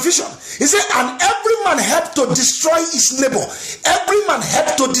there was confusion? He said, and every man helped to destroy his neighbor. Every man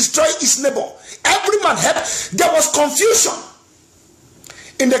helped to destroy his neighbor. Every man helped. There was confusion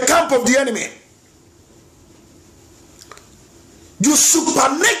in the camp of the enemy. You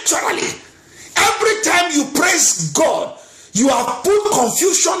supernaturally, every time you praise God, you have put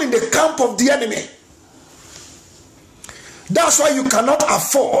confusion in the camp of the enemy. That's why you cannot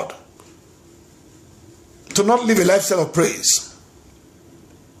afford to not live a lifestyle of praise.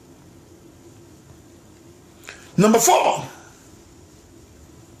 Number 4.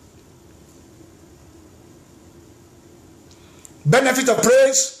 Benefit of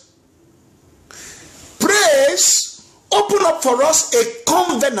praise. Praise open up for us a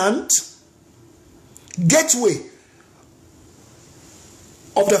covenant gateway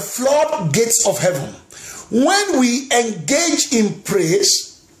of the floodgates of heaven. When we engage in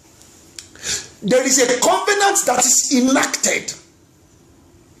praise, there is a covenant that is enacted,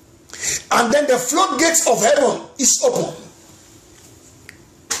 and then the floodgates of heaven is open.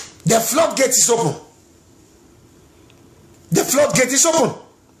 The floodgate is open. The floodgate is open.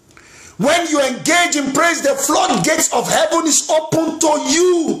 When you engage in praise, the floodgates of heaven is open to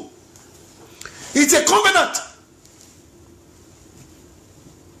you. It's a covenant.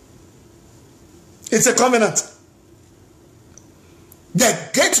 It's a covenant. The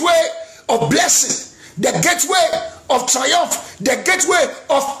gateway of blessing, the gateway of triumph, the gateway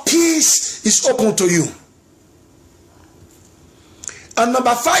of peace is open to you. And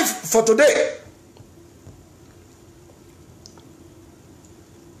number 5 for today.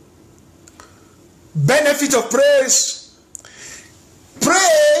 Benefit of praise.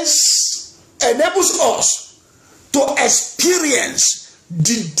 Praise enables us to experience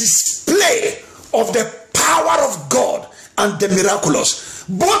the display of the power of God and the miraculous,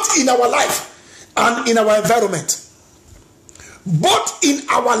 both in our life and in our environment. Both in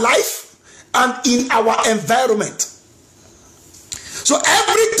our life and in our environment. So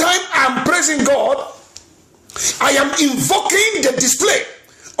every time I'm praising God, I am invoking the display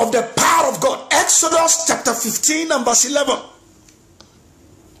of the power of God. Exodus chapter 15 and verse 11.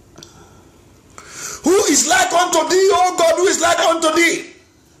 Who is like unto thee, O God, who is like unto thee?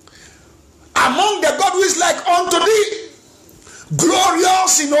 among the God who is like unto thee,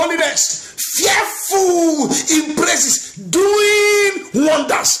 glorious in holiness, fearful in praises, doing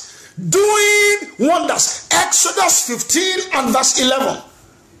wonders. Doing wonders. Exodus 15 and verse 11.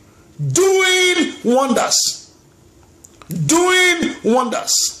 Doing wonders. Doing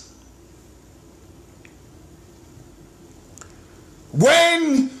wonders.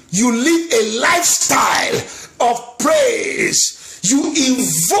 When you live a lifestyle of praise, you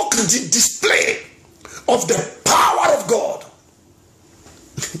invoke the display of the power of God.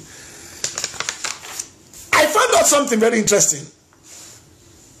 I found out something very interesting.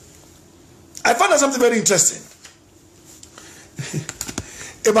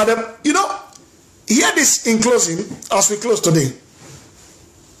 About them, hear this in closing as we close today.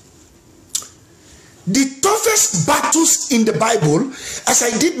 The toughest battles in the Bible, as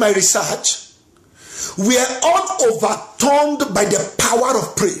I did my research, were all overturned by the power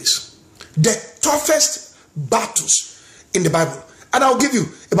of praise. The toughest battles in the Bible. And I'll give you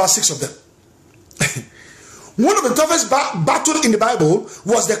about 6 of them. One of the toughest battles in the Bible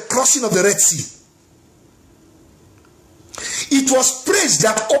was the crossing of the Red Sea. It was praise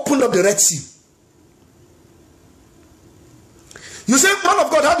that opened up the Red Sea. You say, man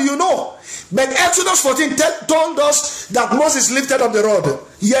of God, how do you know? But Exodus 14 told us that Moses lifted up the rod.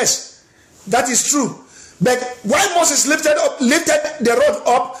 Yes, that is true. But while Moses lifted the rod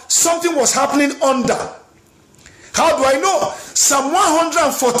up, something was happening under. How do I know? Psalm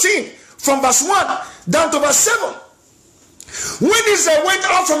 114 from verse 1 down to verse 7. When Israel went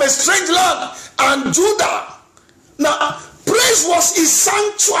out from a strange land and Judah, now praise was his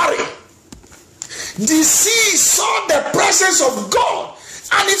sanctuary. The sea saw the presence of God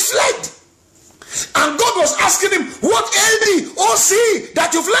and it fled. And God was asking him, what ailed thee, O sea,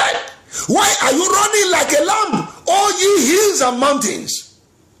 that you fled? Why are you running like a lamb, O ye hills and mountains?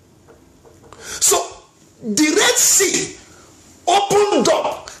 So the Red Sea opened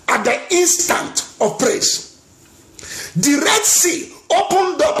up at the instant of praise. The Red Sea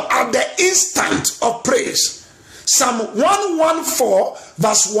opened up at the instant of praise. Psalm 114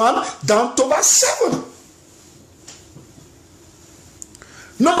 verse 1 down to verse 7.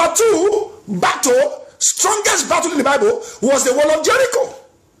 Number 2 battle, strongest battle in the Bible, was the wall of Jericho.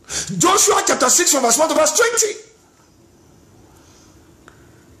 Joshua chapter 6 from verse 1 to verse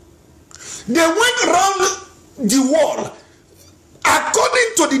 20. They went around the wall.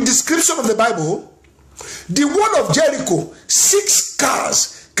 According to the description of the Bible, the wall of Jericho, 6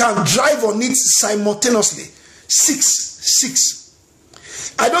 cars can drive on it simultaneously.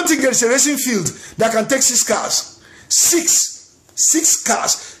 6. I don't think there is a racing field that can take 6 cars. 6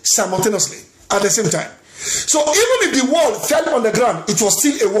 cars simultaneously at the same time. So even if the wall fell on the ground, it was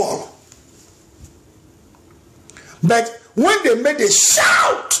still a wall. But when they made a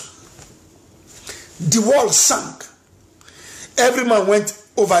shout, the wall sank. Every man went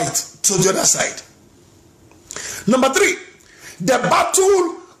over it to the other side. Number 3, the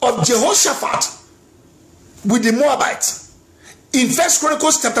battle of Jehoshaphat with the Moabites in 1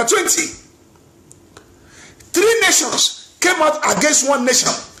 Chronicles chapter 20. 3 nations came out against one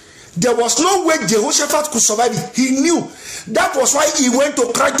nation. There was no way Jehoshaphat could survive it. He knew. That was why he went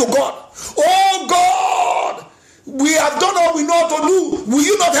to cry to God. Oh God, we have done all we know how to do. Will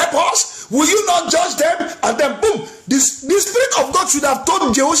you not help us? Will you not judge them? And then boom, the Spirit of God should have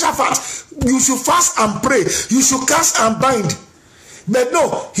told Jehoshaphat, you should fast and pray. You should cast and bind. But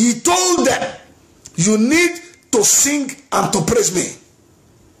no, he told them, you need to sing and to praise me.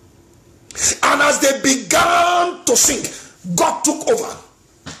 And as they began to sing, God took over.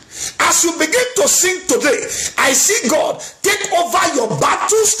 As you begin to sing today, I see God take over your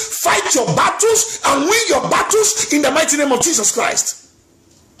battles, fight your battles, and win your battles in the mighty name of Jesus Christ.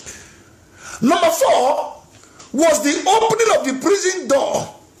 Number 4 was the opening of the prison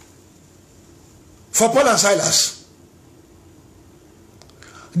door for Paul and Silas.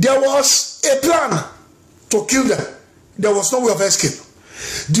 There was a plan to kill them. There was no way of escape.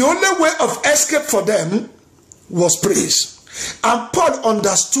 The only way of escape for them was praise. And Paul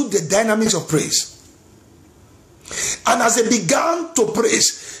understood the dynamics of praise. And as they began to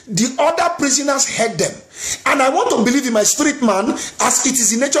praise, the other prisoners heard them. And I want to believe in my spirit, man, as it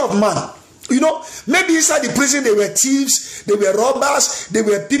is the nature of man. You know, maybe inside the prison they were thieves, they were robbers, they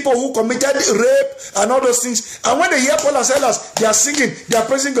were people who committed rape and all those things. And when they hear Paul and Silas, they are singing, they are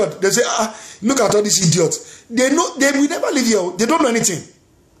praising God. They say, look at all these idiots. They know they will never leave here. They don't know anything.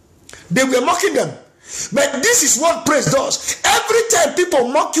 They were mocking them. But this is what praise does. Every time people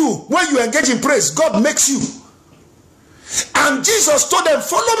mock you, when you engage in praise, God makes you. And Jesus told them,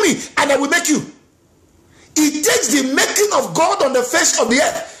 follow me and I will make you. It takes the making of God on the face of the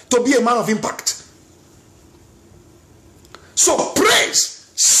earth to be a man of impact. So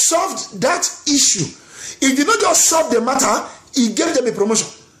praise solved that issue. It did not just solve the matter, it gave them a promotion.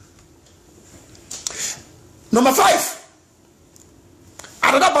 Number 5,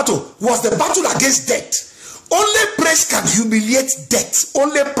 another battle was the battle against death. Only praise can humiliate death.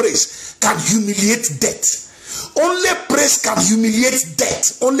 Only praise can humiliate death. Only praise can humiliate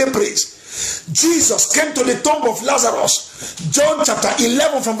death. Only praise. Jesus came to the tomb of Lazarus, John chapter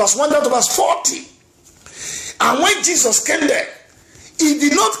 11 from verse 1 down to verse 40. And when Jesus came there, he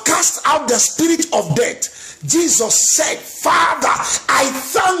did not cast out the spirit of death. Jesus said, Father, I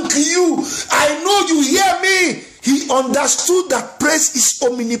thank you. I know you hear me. He understood that praise is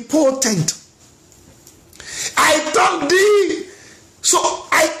omnipotent. I thank thee. So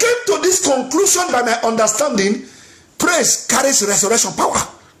I came to this conclusion by my understanding. Praise carries resurrection power.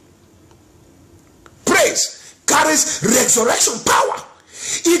 Praise carries resurrection power.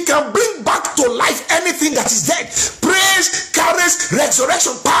 It can bring back to life anything that is dead. Praise carries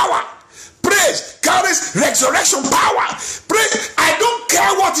resurrection power. Praise carries resurrection power. Praise, I don't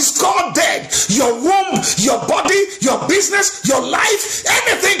care what is called dead. Your womb, your body, your business, your life,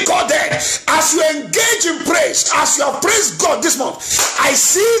 anything called dead. As you engage in praise, as you have praised God this month, I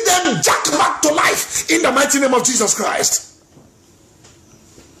see them jack back to life in the mighty name of Jesus Christ.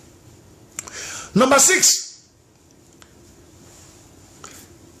 Number 6,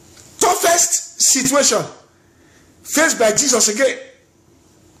 toughest situation faced by Jesus again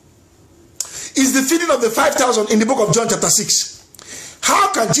is the feeding of the 5,000 in the book of John chapter 6.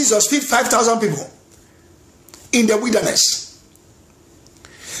 How can Jesus feed 5,000 people in the wilderness?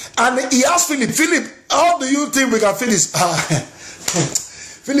 And he asked Philip, Philip, how do you think we can feed this?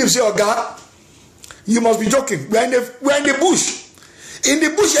 Philip said, oh God, you must be joking. We're in the bush. In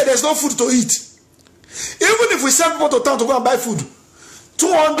the bush here, there's no food to eat. Even if we send people to town to go and buy food,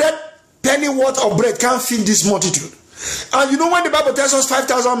 200 penny worth of bread can't feed this multitude. And you know when the Bible tells us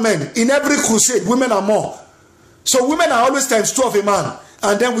 5,000 men, in every crusade, women are more. So women are always times 2 of a man,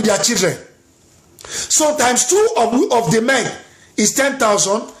 and then with their children. So times 2 of the men is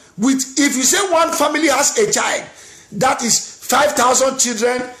 10,000. With, if you say one family has a child, that is 5,000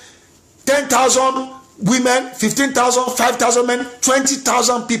 children, 10,000 women, 15,000, 5,000 men,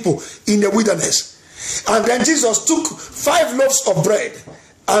 20,000 people in the wilderness. And then Jesus took 5 loaves of bread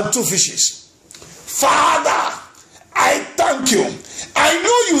and 2 fishes. Father, I thank you. I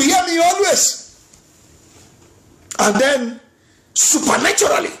know you hear me always. And then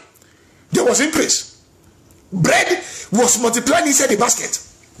supernaturally there was increase. Bread was multiplied inside the basket.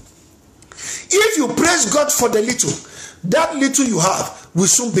 If you praise God for the little, that little you have will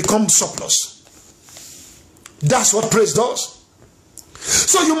soon become surplus. That's what praise does.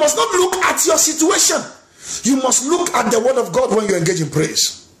 So you must not look at your situation. You must look at the word of God when you engage in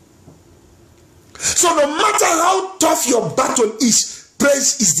praise. So no matter how tough your battle is,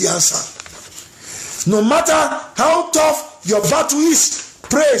 praise is the answer. No matter how tough your battle is,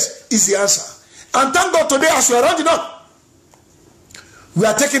 praise is the answer. And thank God today as we are rounding up, we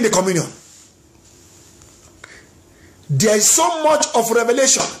are taking the communion. There is so much of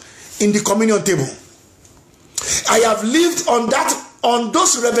revelation in the communion table. I have lived on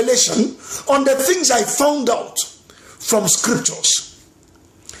those revelations, on the things I found out from scriptures.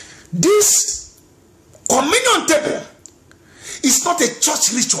 This communion table is not a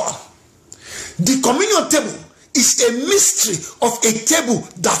church ritual. The communion table is a mystery of a table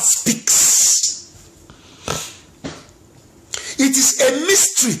that speaks. It is a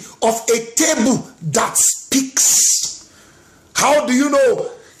mystery of a table that speaks. How do you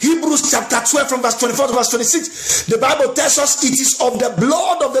know? Hebrews chapter 12 from verse 24 to verse 26. The Bible tells us it is of the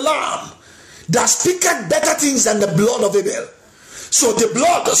blood of the Lamb that speaketh better things than the blood of Abel. So the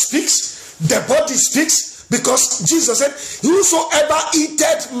blood speaks, the body speaks, because Jesus said, whosoever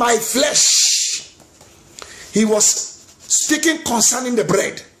eateth my flesh. He was speaking concerning the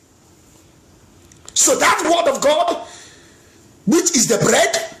bread. So that word of God, which is the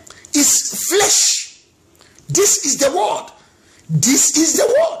bread, is flesh. This is the word. This is the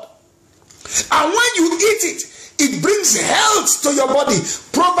word. And when you eat it, it brings health to your body.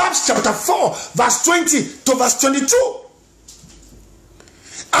 Proverbs chapter 4 verse 20 to verse 22.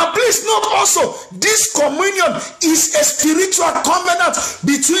 And please note also, this communion is a spiritual covenant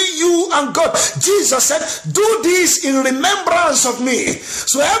between you and God. Jesus said, do this in remembrance of me.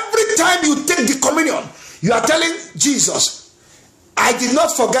 So every time you take the communion, you are telling Jesus, I did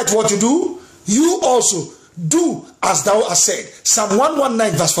not forget what you do. You also do as thou hast said. Psalm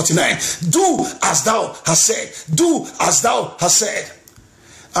 119 verse 49. Do as thou hast said. Do as thou hast said.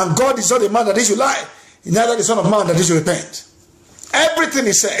 And God is not a man that he should lie, neither the son of man that he should repent. Everything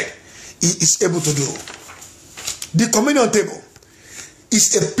he said, he is able to do. The communion table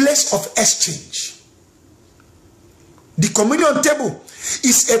is a place of exchange. The communion table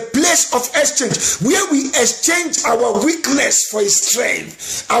is a place of exchange where we exchange our weakness for his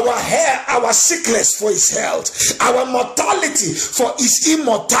strength, our sickness for his health, our mortality for his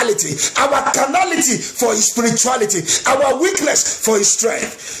immortality, our carnality for his spirituality, our weakness for his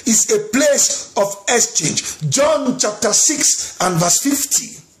strength. Is a place of exchange. John chapter 6 and verse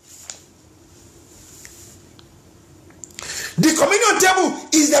 50. The communion table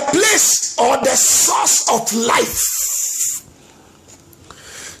is the place or the source of life.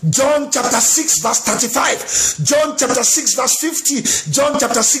 John chapter 6 verse 35, John chapter 6 verse 50, John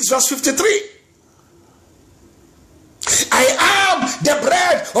chapter 6 verse 53. I am the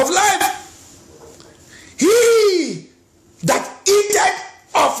bread of life. He that eateth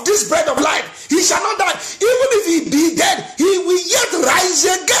of this bread of life, he shall not die. Even if he be dead, he will yet rise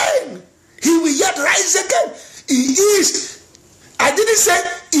again. He will yet rise again. He is. I didn't say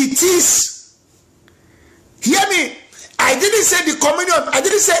it is. Hear me. I didn't say the communion. I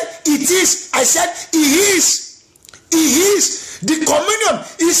didn't say it is. I said he is. He is. The communion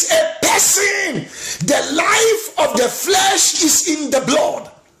is a person. The life of the flesh is in the blood.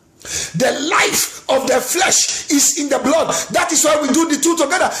 The life of the flesh is in the blood. That is why we do the two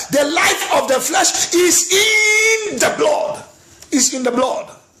together. The life of the flesh is in the blood. Is in the blood.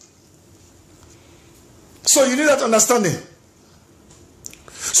 So you need that understanding.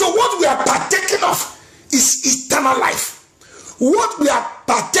 So what we are partaking of is eternal life. What we are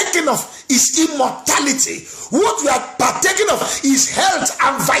partaking of is immortality. What we are partaking of is health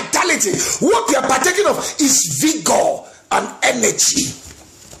and vitality. What we are partaking of is vigor and energy.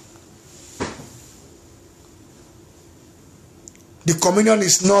 The communion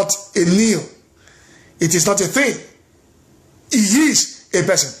is not a meal. It is not a thing. He is a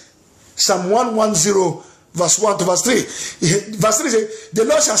person. Psalm 110 verse 1 to verse 3. Verse 3 says, the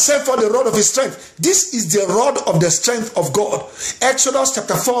Lord shall send forth the rod of his strength. This is the rod of the strength of God. Exodus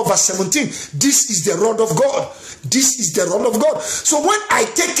chapter 4 verse 17. This is the rod of God. This is the rod of God. So when I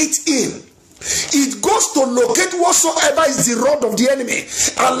take it in, it goes to locate whatsoever is the rod of the enemy.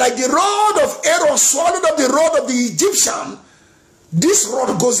 And like the rod of Aaron swallowed up the rod of the Egyptian, this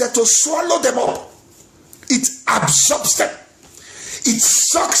rod goes there to swallow them up. It absorbs them. It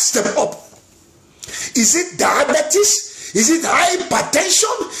sucks them up. Is it diabetes? Is it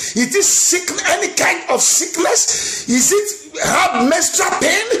hypertension? Is it sick, any kind of sickness? Is it have menstrual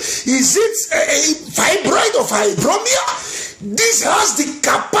pain? Is it a fibroid or fibromia? This has the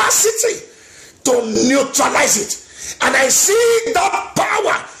capacity to neutralize it. And I see that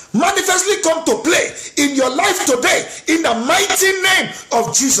power manifestly come to play in your life today in the mighty name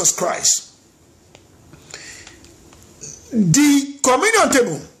of Jesus Christ. The communion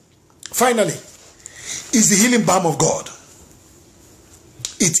table, finally, is the healing balm of God.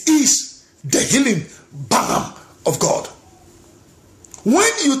 It is the healing balm of God.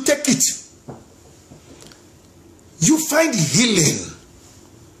 When you take it, you find healing.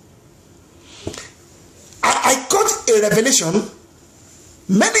 I got a revelation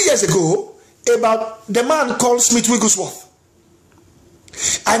many years ago about the man called Smith Wigglesworth.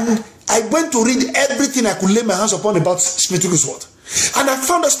 And I went to read everything I could lay my hands upon about Smith Wigglesworth. And I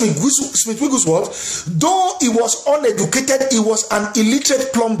found that Smith Wigglesworth, though he was uneducated, he was an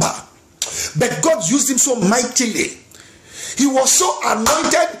illiterate plumber. But God used him so mightily. He was so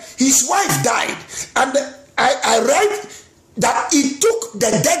anointed, his wife died. And I read that he took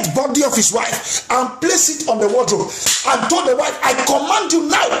the dead body of his wife and placed it on the wardrobe and told the wife, I command you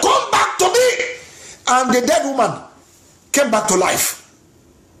now, come back to me. And the dead woman came back to life.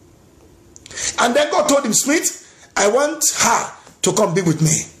 And then God told him, Smith, I want her to come be with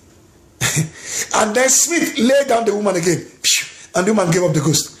me. And then Smith laid down the woman again, and the woman gave up the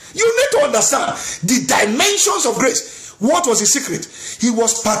ghost. You need to understand the dimensions of grace. What was his secret? He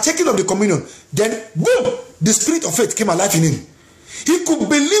was partaking of the communion. Then, boom, the spirit of faith came alive in him. He could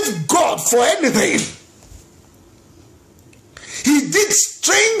believe God for anything. He did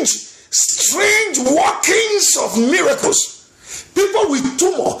strange workings of miracles. People with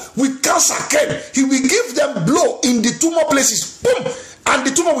tumor, with cancer came. He will give them blow in the tumor places. Boom, and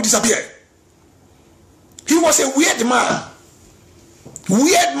the tumor will disappear. He was a weird man.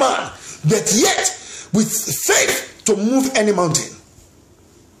 Weird man. But yet, with faith to move any mountain.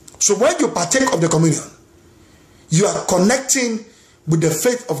 So when you partake of the communion, you are connecting with the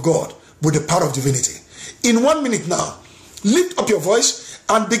faith of God, with the power of divinity. In 1 minute now, lift up your voice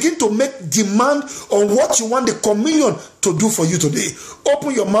and begin to make demand on what you want the communion to do for you today.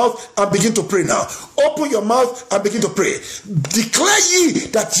 Open your mouth and begin to pray now. Open your mouth and begin to pray. Declare ye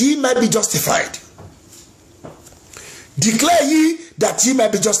that ye might be justified. Declare ye that ye may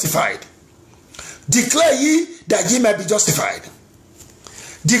be justified. Declare ye that ye may be justified.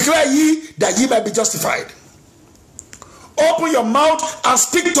 Declare ye that ye may be justified. Open your mouth and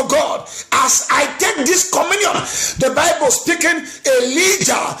speak to God. As I take this communion, the Bible speaking,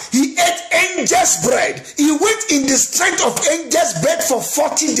 Elijah, he ate angels' bread. He went in the strength of angels' bread for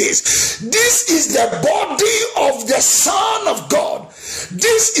 40 days. This is the body of the Son of God.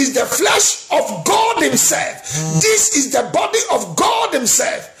 This is the flesh of God himself. This is the body of God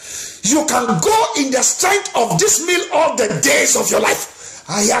himself. You can go in the strength of this meal all the days of your life.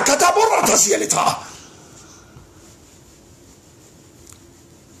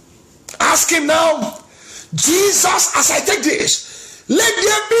 Ask him now, Jesus, as I take this, let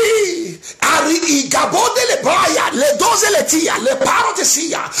there be Ari igabode le baya le doze le tia le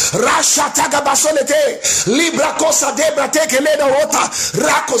parotesia rashataga basolete libra cosa debra teke le da wota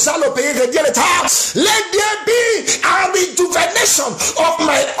rakozalo pege dieleta. Let there be a rejuvenation of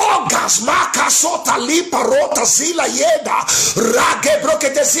my organs. Makasota li parota zila yeda rage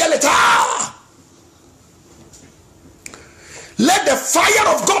brokete zieleta. Let the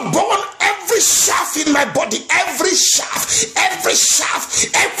fire of God burn every shaft in my body, every shaft, every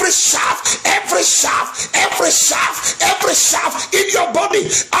shaft, every shaft, every shaft, every shaft, every shaft in your body.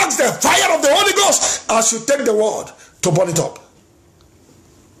 Ask the fire of the Holy Ghost as you take the word to burn it up.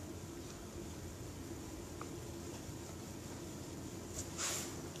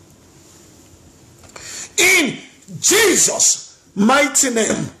 In Jesus' mighty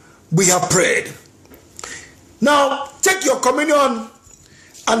name, we have prayed. Now, take your communion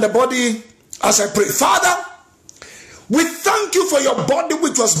and the body as I pray. Father, we thank you for your body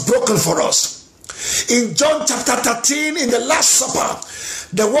which was broken for us. In John chapter 13, in the Last Supper,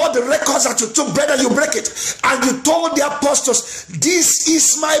 the word records that you took bread and you break it. And you told the apostles, this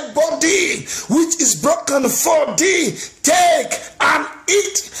is my body which is broken for thee. Take and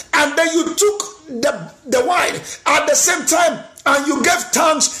eat. And then you took the wine at the same time. And you gave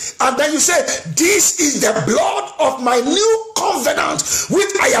thanks, and then you said, this is the blood of my new covenant,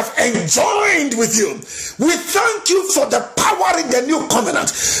 which I have enjoined with you. We thank you for the power in the new covenant.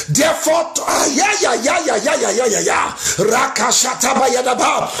 Therefore,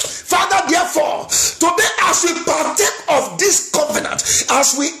 Father, therefore, today as we partake of this covenant,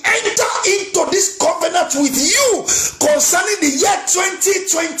 as we enter into this covenant with you concerning the year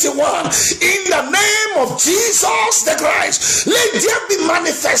 2021, in the name of Jesus the Christ, let there be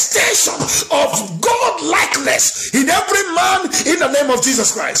manifestation of God likeness in every man in the name of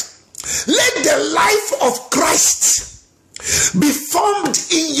Jesus Christ. Let the life of Christ be formed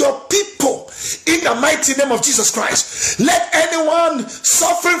in your people in the mighty name of Jesus Christ. Let anyone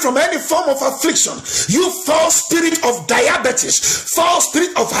suffering from any form of affliction, you foul spirit of diabetes, foul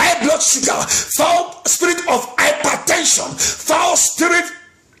spirit of high blood sugar, foul spirit of hypertension, foul spirit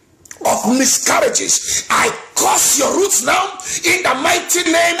of miscarriages, I curse your roots now in the mighty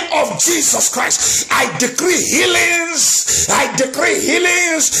name of Jesus Christ. I decree healings. I decree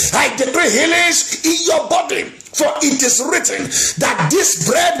healings. I decree healings in your body. For it is written that this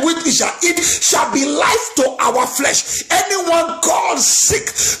bread which we shall eat shall be life to our flesh. Anyone called sick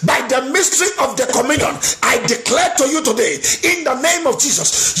by the mystery of the communion, I declare to you today, in the name of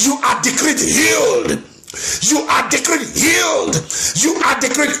Jesus, you are decreed healed. You are decreed healed. You are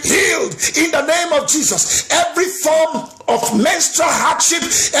decreed healed in the name of Jesus. Every form of menstrual hardship,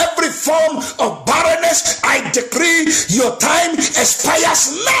 every form of barrenness, I decree your time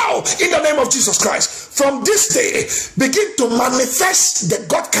expires now in the name of Jesus Christ. From this day, begin to manifest the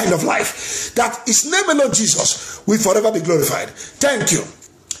God kind of life that His name alone, Jesus, will forever be glorified. Thank you,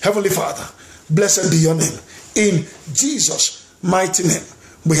 Heavenly Father. Blessed be your name. In Jesus' mighty name,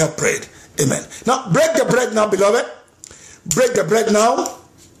 we have prayed. Amen. Now, break the bread now, beloved. Break the bread now.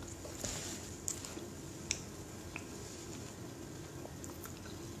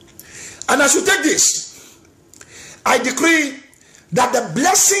 And as you take this, I decree that the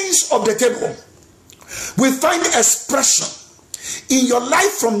blessings of the table will find expression in your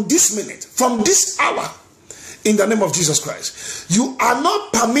life from this minute, from this hour, in the name of Jesus Christ. You are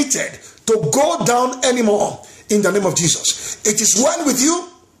not permitted to go down anymore in the name of Jesus. It is well with you.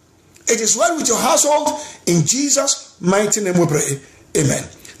 It is well with your household. In Jesus' mighty name we pray. Amen.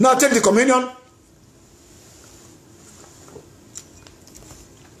 Now take the communion.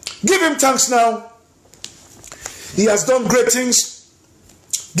 Give Him thanks now. He has done great things.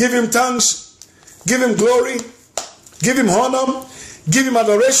 Give Him thanks. Give Him glory. Give Him honor. Give Him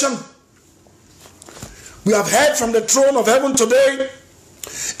adoration. We have heard from the throne of heaven today,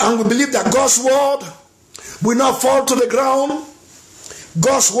 and we believe that God's word will not fall to the ground.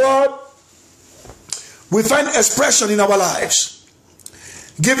 God's word we find expression in our lives.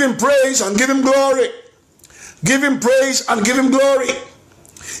 Give him praise and give him glory. Give him praise and give him glory.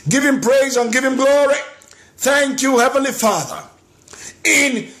 Give him praise and give him glory. Thank you, Heavenly Father.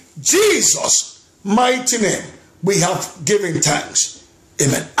 In Jesus' mighty name, we have given thanks.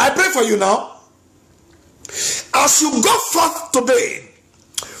 Amen. I pray for you now. As you go forth today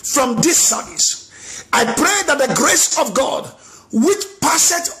from this service, I pray that the grace of God, which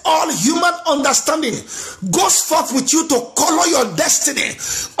passeth all human understanding, goes forth with you to color your destiny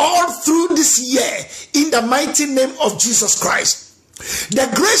all through this year in the mighty name of Jesus Christ. The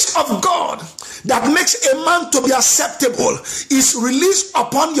grace of God that makes a man to be acceptable is released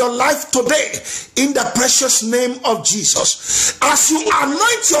upon your life today in the precious name of Jesus. As you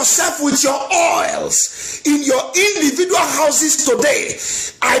anoint yourself with your oils in your individual houses today,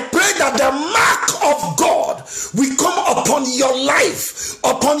 I pray that the mark of God will come upon your life,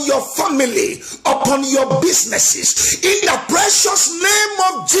 upon your family, upon your businesses. In the precious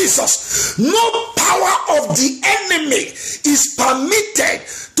name of Jesus, no power of the enemy is permitted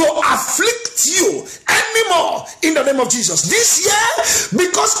to afflict you anymore in the name of Jesus. This year,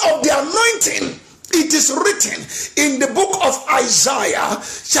 because of the anointing, it is written in the book of Isaiah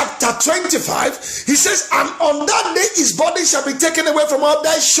chapter 25, he says, and on that day his body shall be taken away from off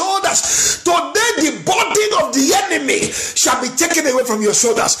thy shoulders. Today the burden of the enemy shall be taken away from your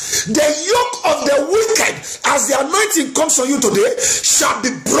shoulders. The yoke of the wicked, as the anointing comes on you today, shall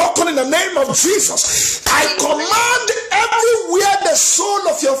be broken in the name of Jesus. I command everywhere the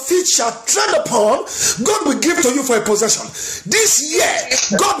sole of your feet shall tread upon, God will give to you for a possession. This year,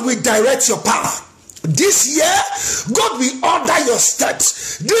 God will direct your path. This year, God will order your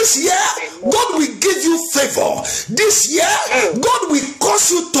steps. This year, God will give you favor. This year, God will cause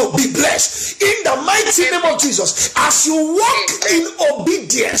you to be blessed in the mighty name of Jesus. As you walk in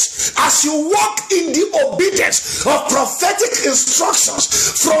obedience, as you walk in the obedience of prophetic instructions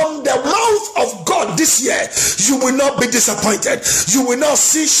from the mouth of God this year, you will not be disappointed. You will not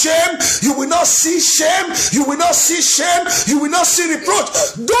see shame. You will not see shame. You will not see shame. You will not see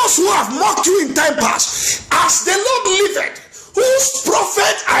reproach. Those who have mocked you in time past, as the Lord liveth, whose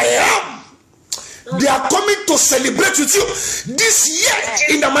prophet I am, they are coming to celebrate with you this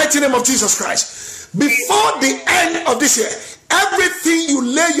year in the mighty name of Jesus Christ. Before the end of this year, everything you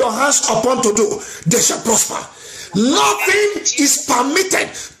lay your hands upon to do, they shall prosper. Nothing is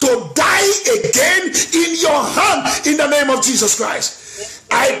permitted to die again in your hand in the name of Jesus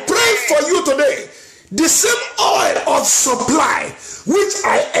Christ. I pray for you today, the same oil of supply which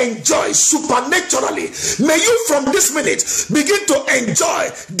I enjoy supernaturally, may you from this minute begin to enjoy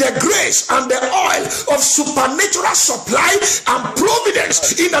the grace and the oil of supernatural supply and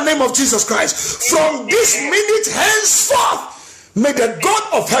providence in the name of Jesus Christ. From this minute henceforth, may the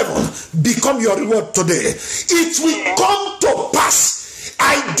God of heaven become your reward today. It will come to pass.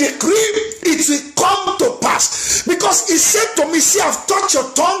 I decree it will come to pass, because he said to me, see, I've touched your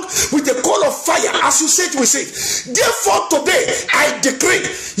tongue with a coal of fire, as you said we say. Therefore today I decree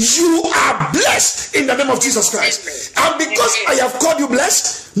you are blessed in the name of Jesus Christ. And because I have called you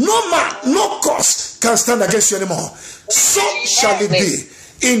blessed, no man, no cause can stand against you anymore. So shall it be.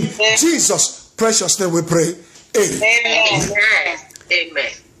 In Jesus' precious name we pray. Amen.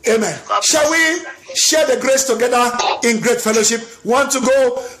 Amen. Amen. Shall we share the grace together in great fellowship? Want to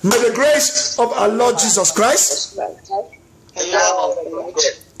go? May the grace of our Lord Jesus Christ, The love of God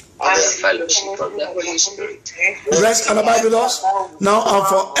and the fellowship of the Holy Spirit rest and abide with us now and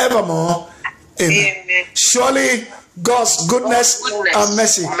forevermore. Amen. Surely God's goodness and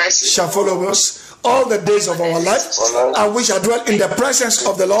mercy shall follow us all the days of our life, and we shall dwell in the presence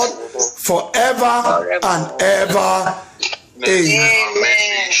of the Lord forever and ever.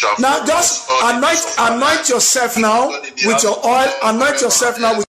 Amen. Now just anoint yourself now with your oil. Anoint yourself now with